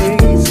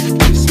days.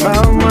 She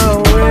smiled my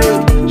way,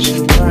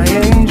 she's my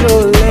angel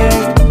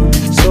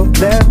lane. So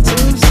glad to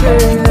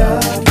say I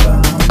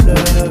found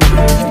love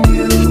in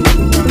you.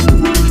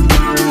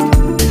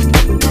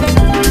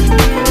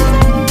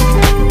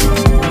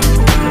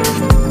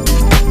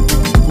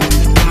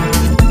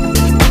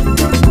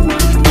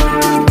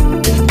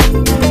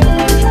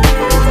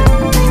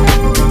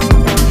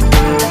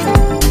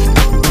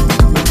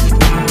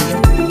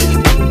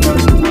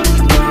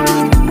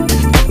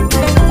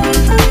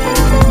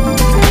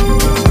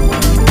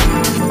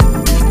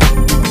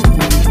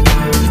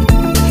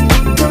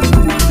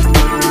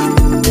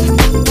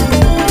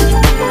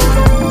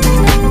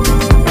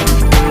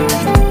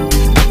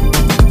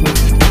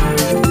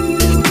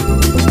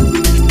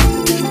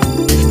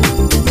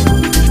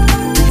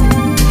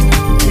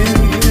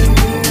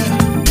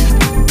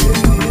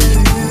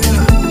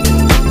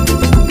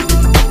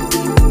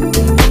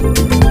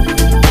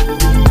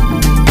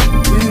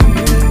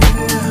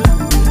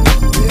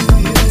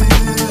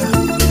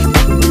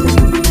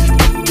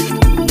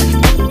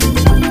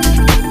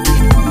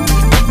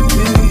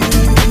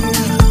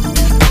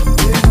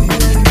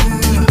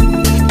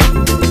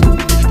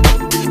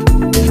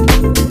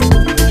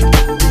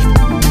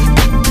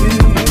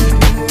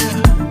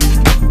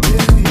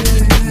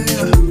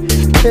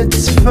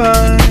 It's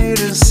funny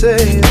to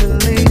say the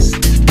least.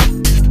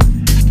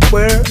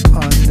 We're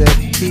on that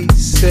he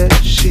said,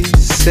 she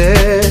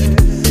said.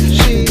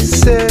 She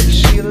said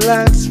she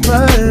likes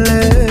my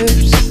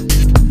lips.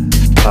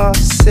 I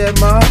said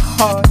my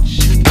heart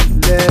she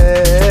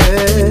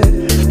let.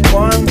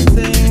 One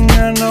thing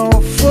I know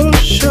for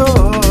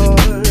sure,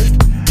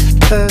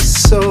 her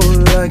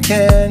soul I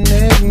can't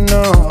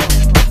ignore.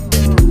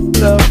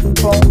 Love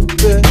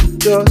pumping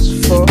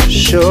dust for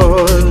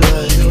sure.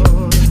 Like,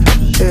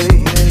 hey,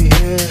 hey,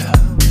 yeah.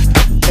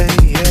 Hey,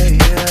 hey,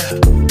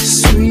 yeah.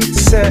 Sweet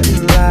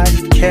setting like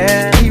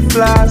candy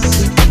floss.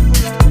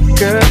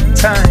 Good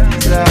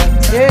times I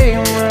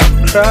came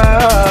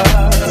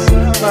across.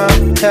 My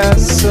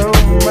past so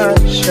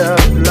much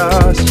I've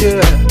lost,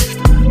 yeah.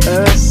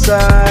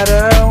 Aside I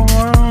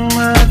want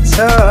my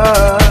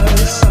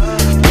toss.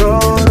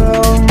 Rolled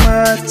all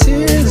my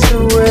tears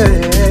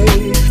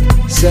away.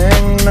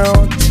 Sang no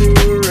to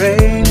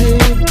rainy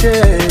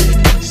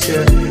days,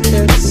 yeah.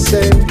 It's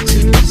safe to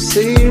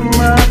see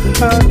my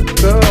heart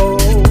go.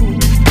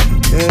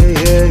 Yeah,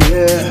 yeah,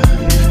 yeah.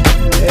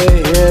 Yeah,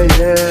 yeah,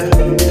 yeah.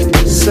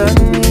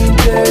 Sunny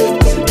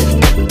days,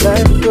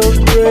 life of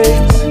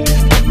grace,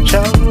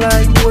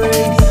 childlike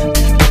ways,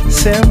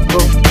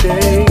 simple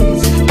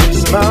days. She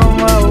smiled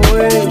my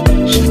way,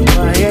 she's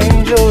my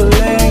angel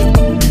lane.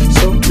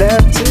 So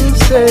glad to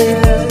say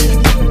that.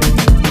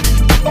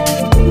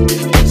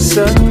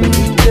 Sunny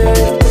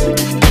days,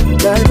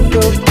 life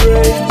of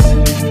grace,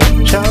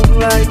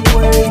 childlike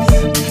ways,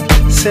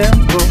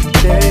 simple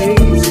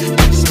days.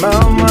 She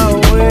smiled my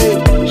way,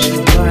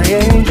 she's my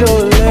angel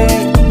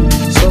lane.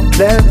 So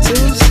glad to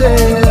say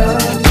I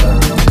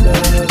found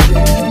love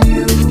in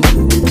you.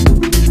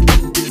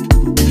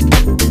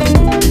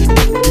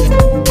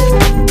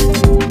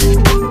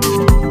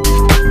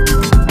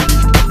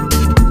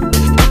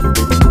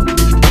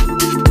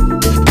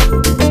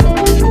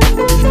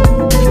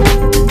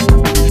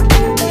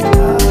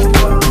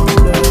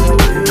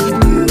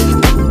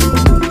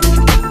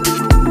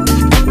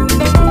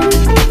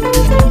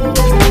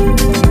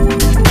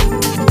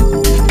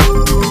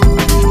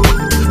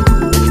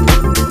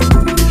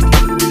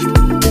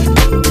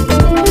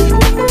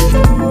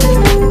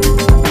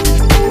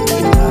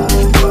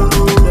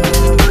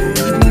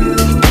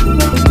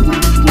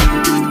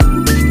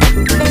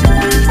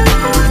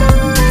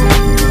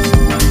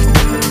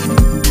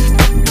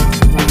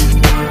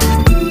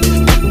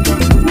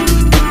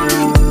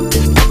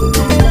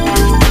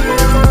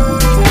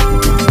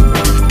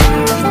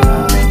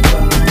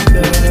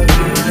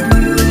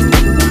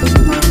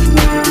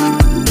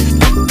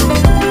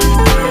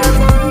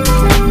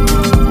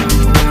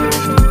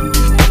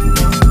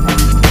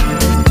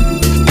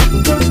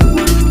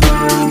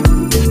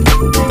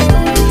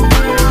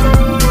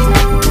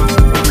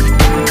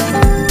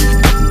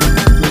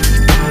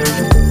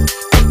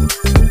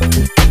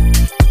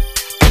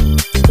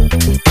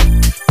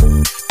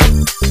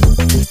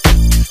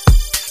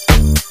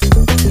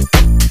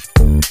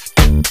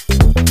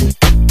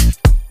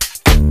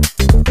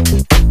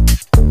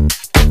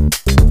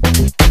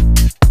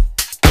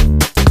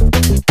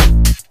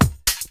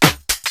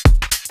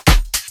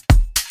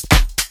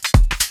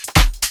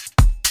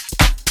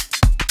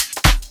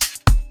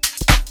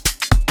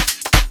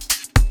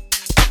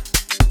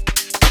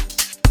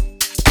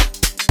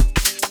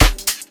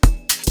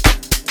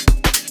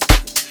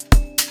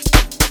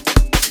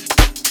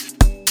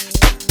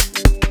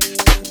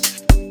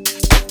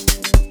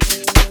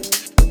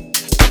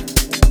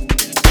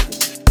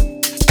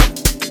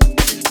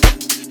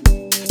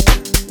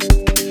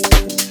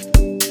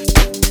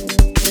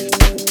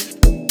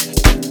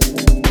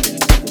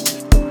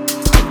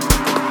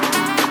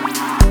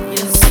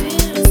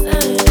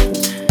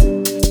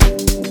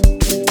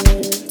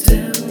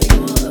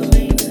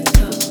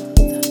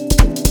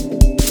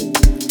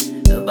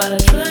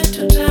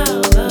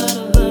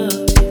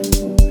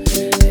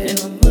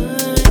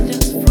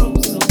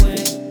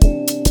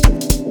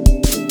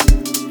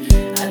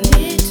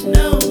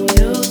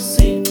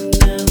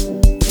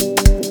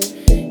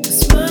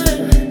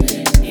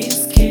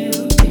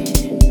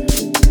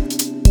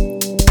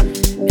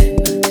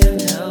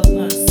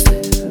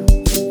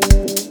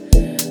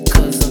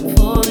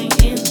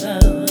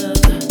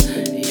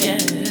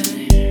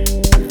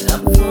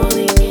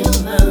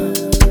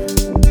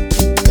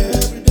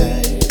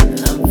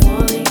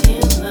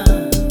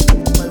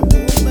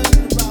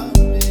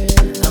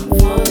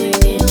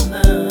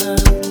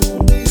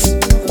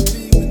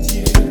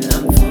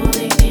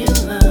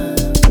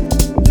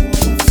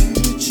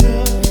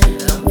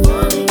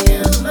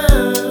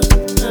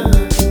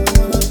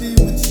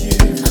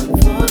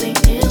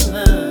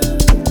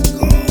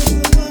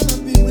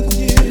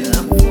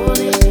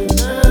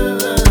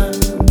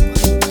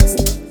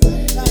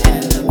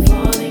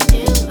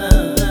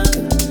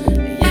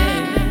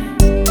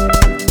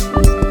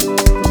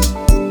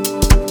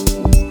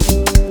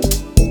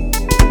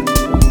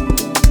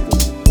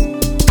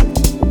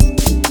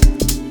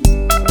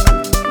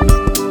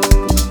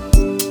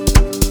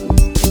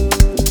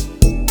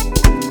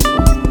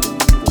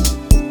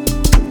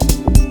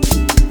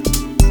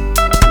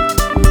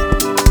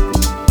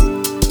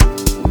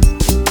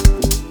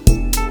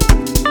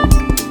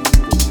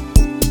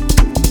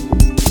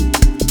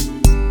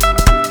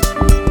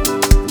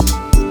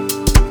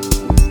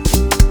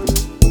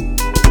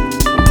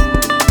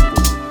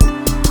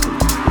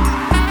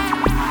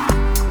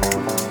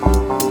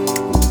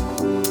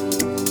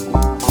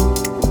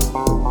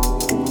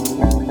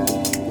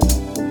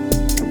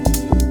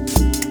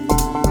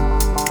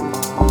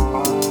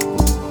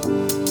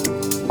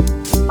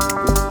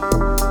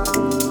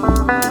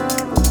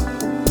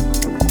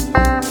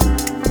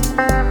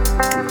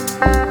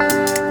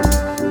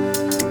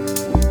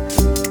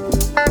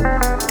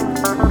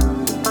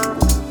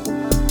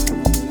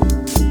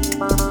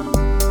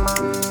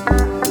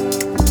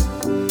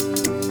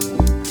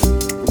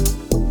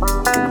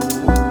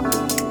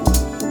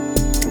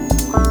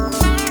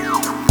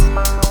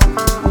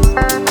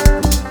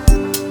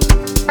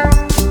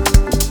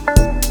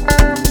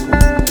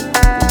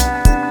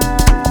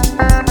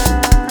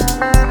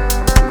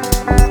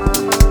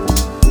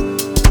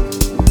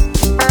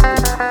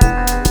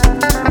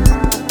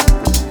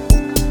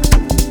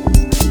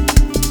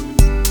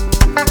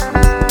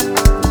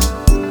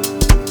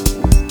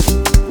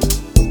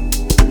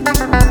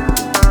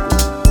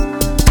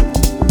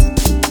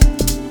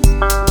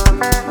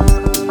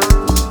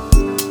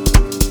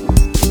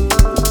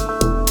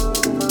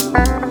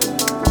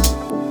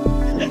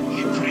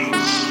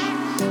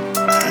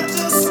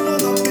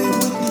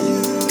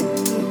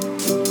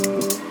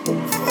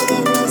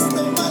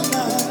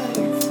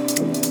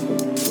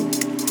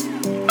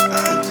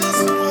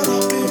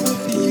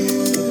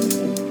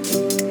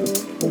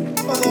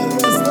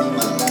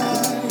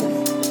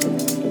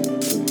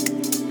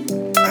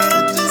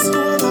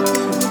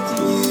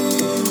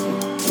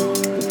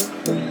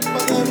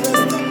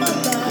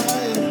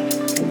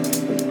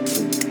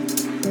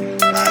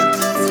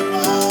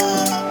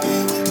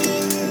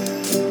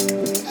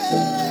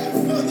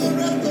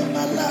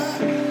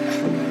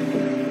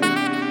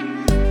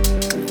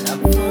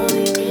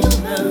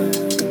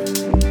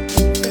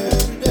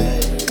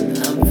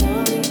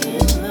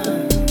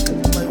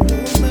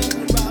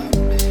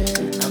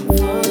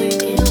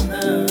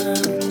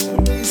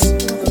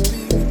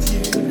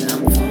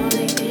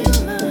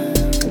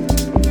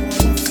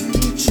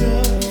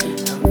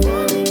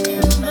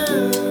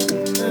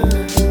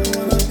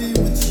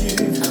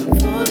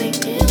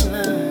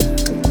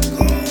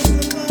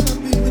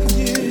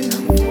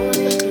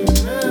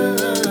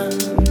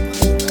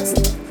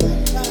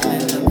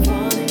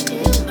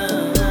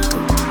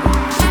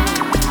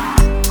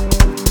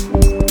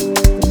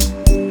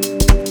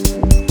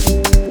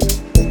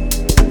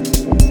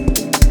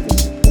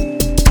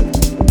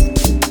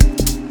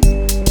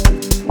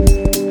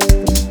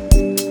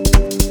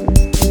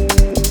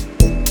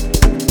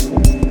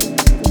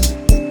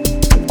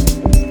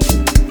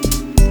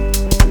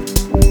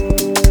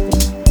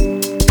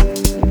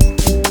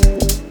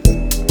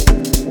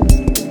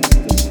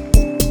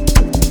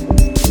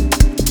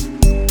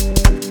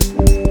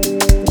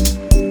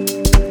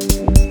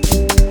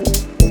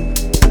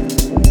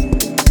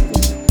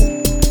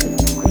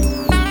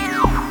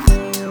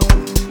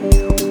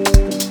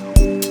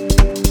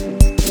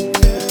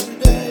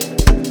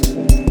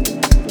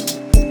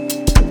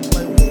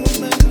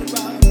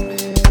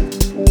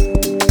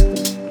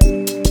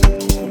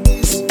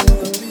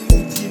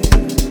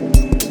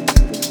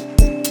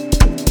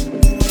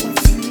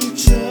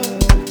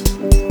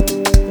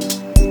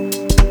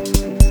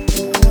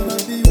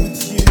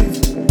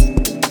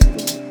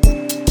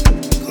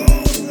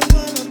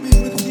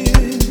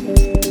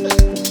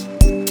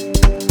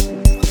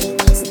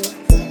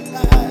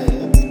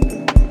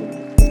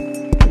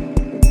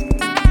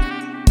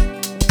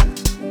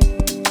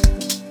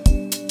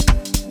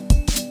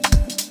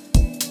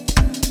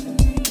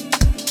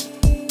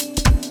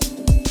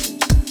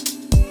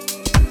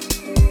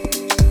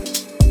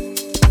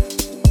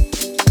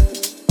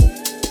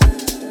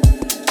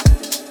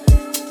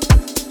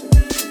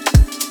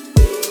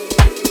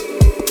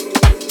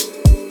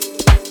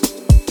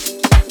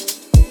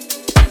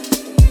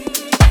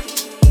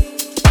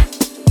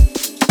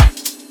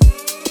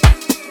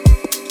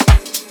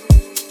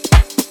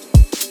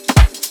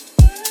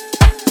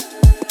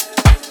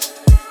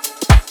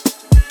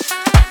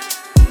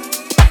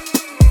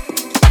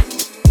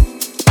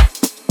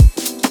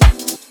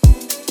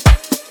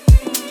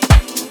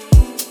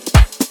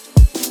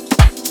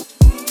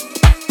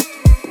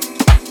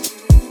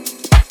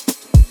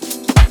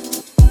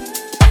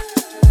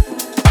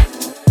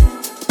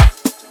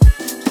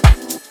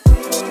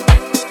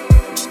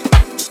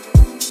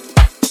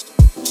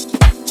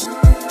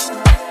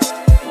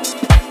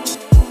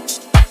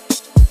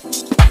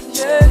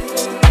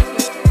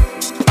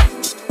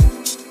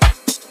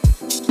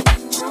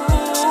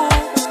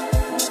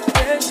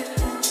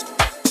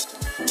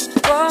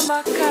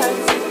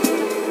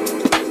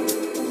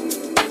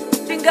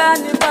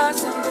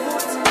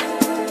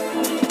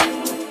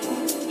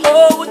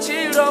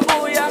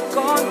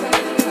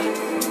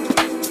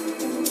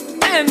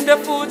 ende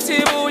futhi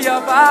buya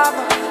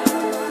baba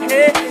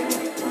hey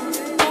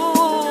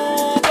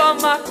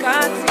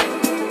Makhadzi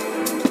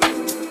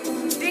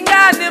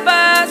tingane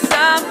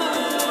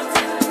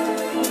basambuthi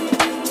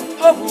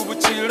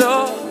obubuchilo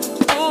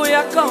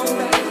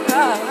buyakonda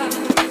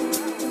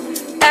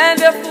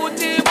ende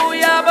futhi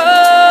buya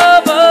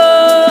baba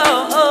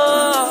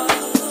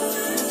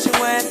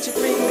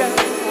chiwetchipinga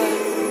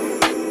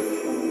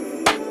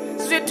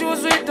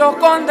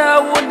zwitokonda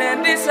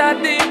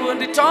unendisadibu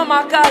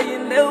nditomaka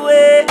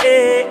inewe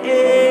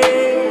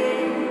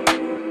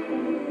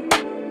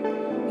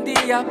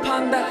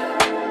Panda,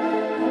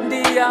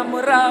 dia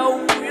murau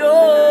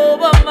yo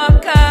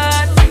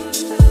Makhadzi,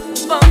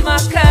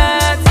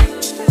 Makhadzi,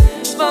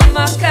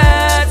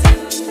 Makhadzi,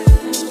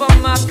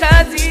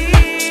 Makhadzi,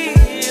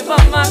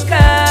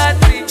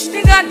 Makhadzi,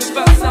 tingane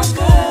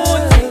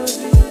basambuthi,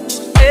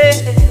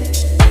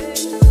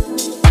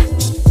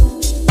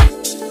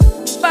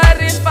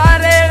 pare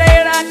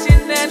la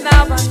chinena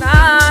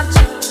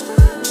banacho,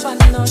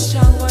 pano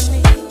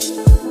changoni,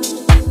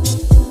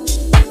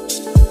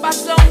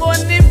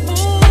 pasongoni.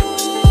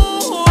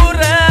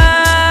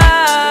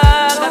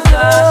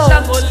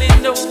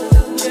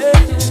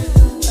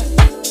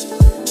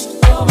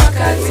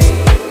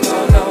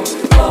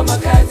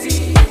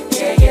 Makhadzi,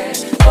 yeah, yeah.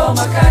 Oh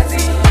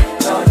Makhadzi,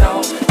 no,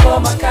 no. Oh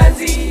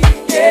Makhadzi,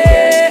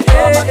 yeah.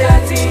 Oh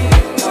Makhadzi,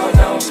 no,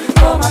 no.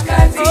 Oh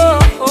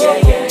Makhadzi,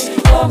 yeah, yeah.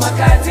 Oh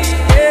Makhadzi,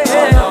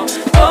 no, no.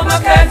 Oh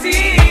Makhadzi,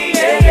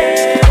 yeah,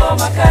 yeah. Oh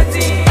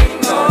Makhadzi,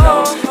 no, no.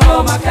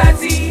 Oh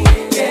Makhadzi,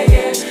 yeah,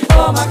 yeah.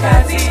 Oh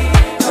Makhadzi,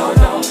 no,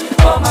 no.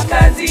 Oh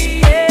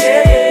Makhadzi, yeah,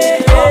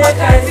 yeah. Oh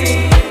Makhadzi,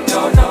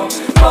 no, no.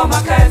 Oh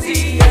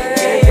Makhadzi,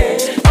 yeah,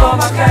 yeah. Oh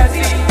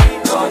Makhadzi,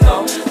 no,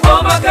 no.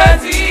 Oh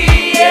Makhadzi.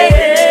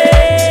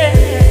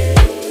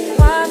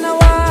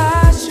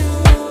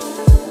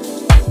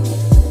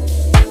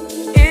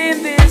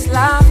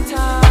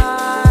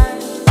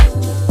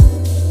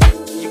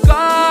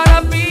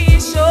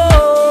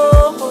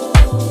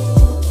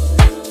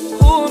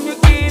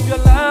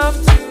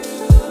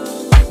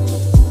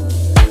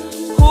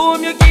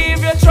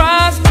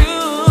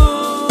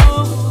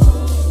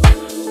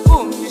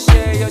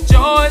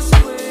 Joys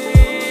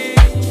with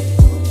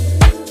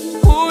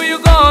who you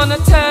gonna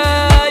tell?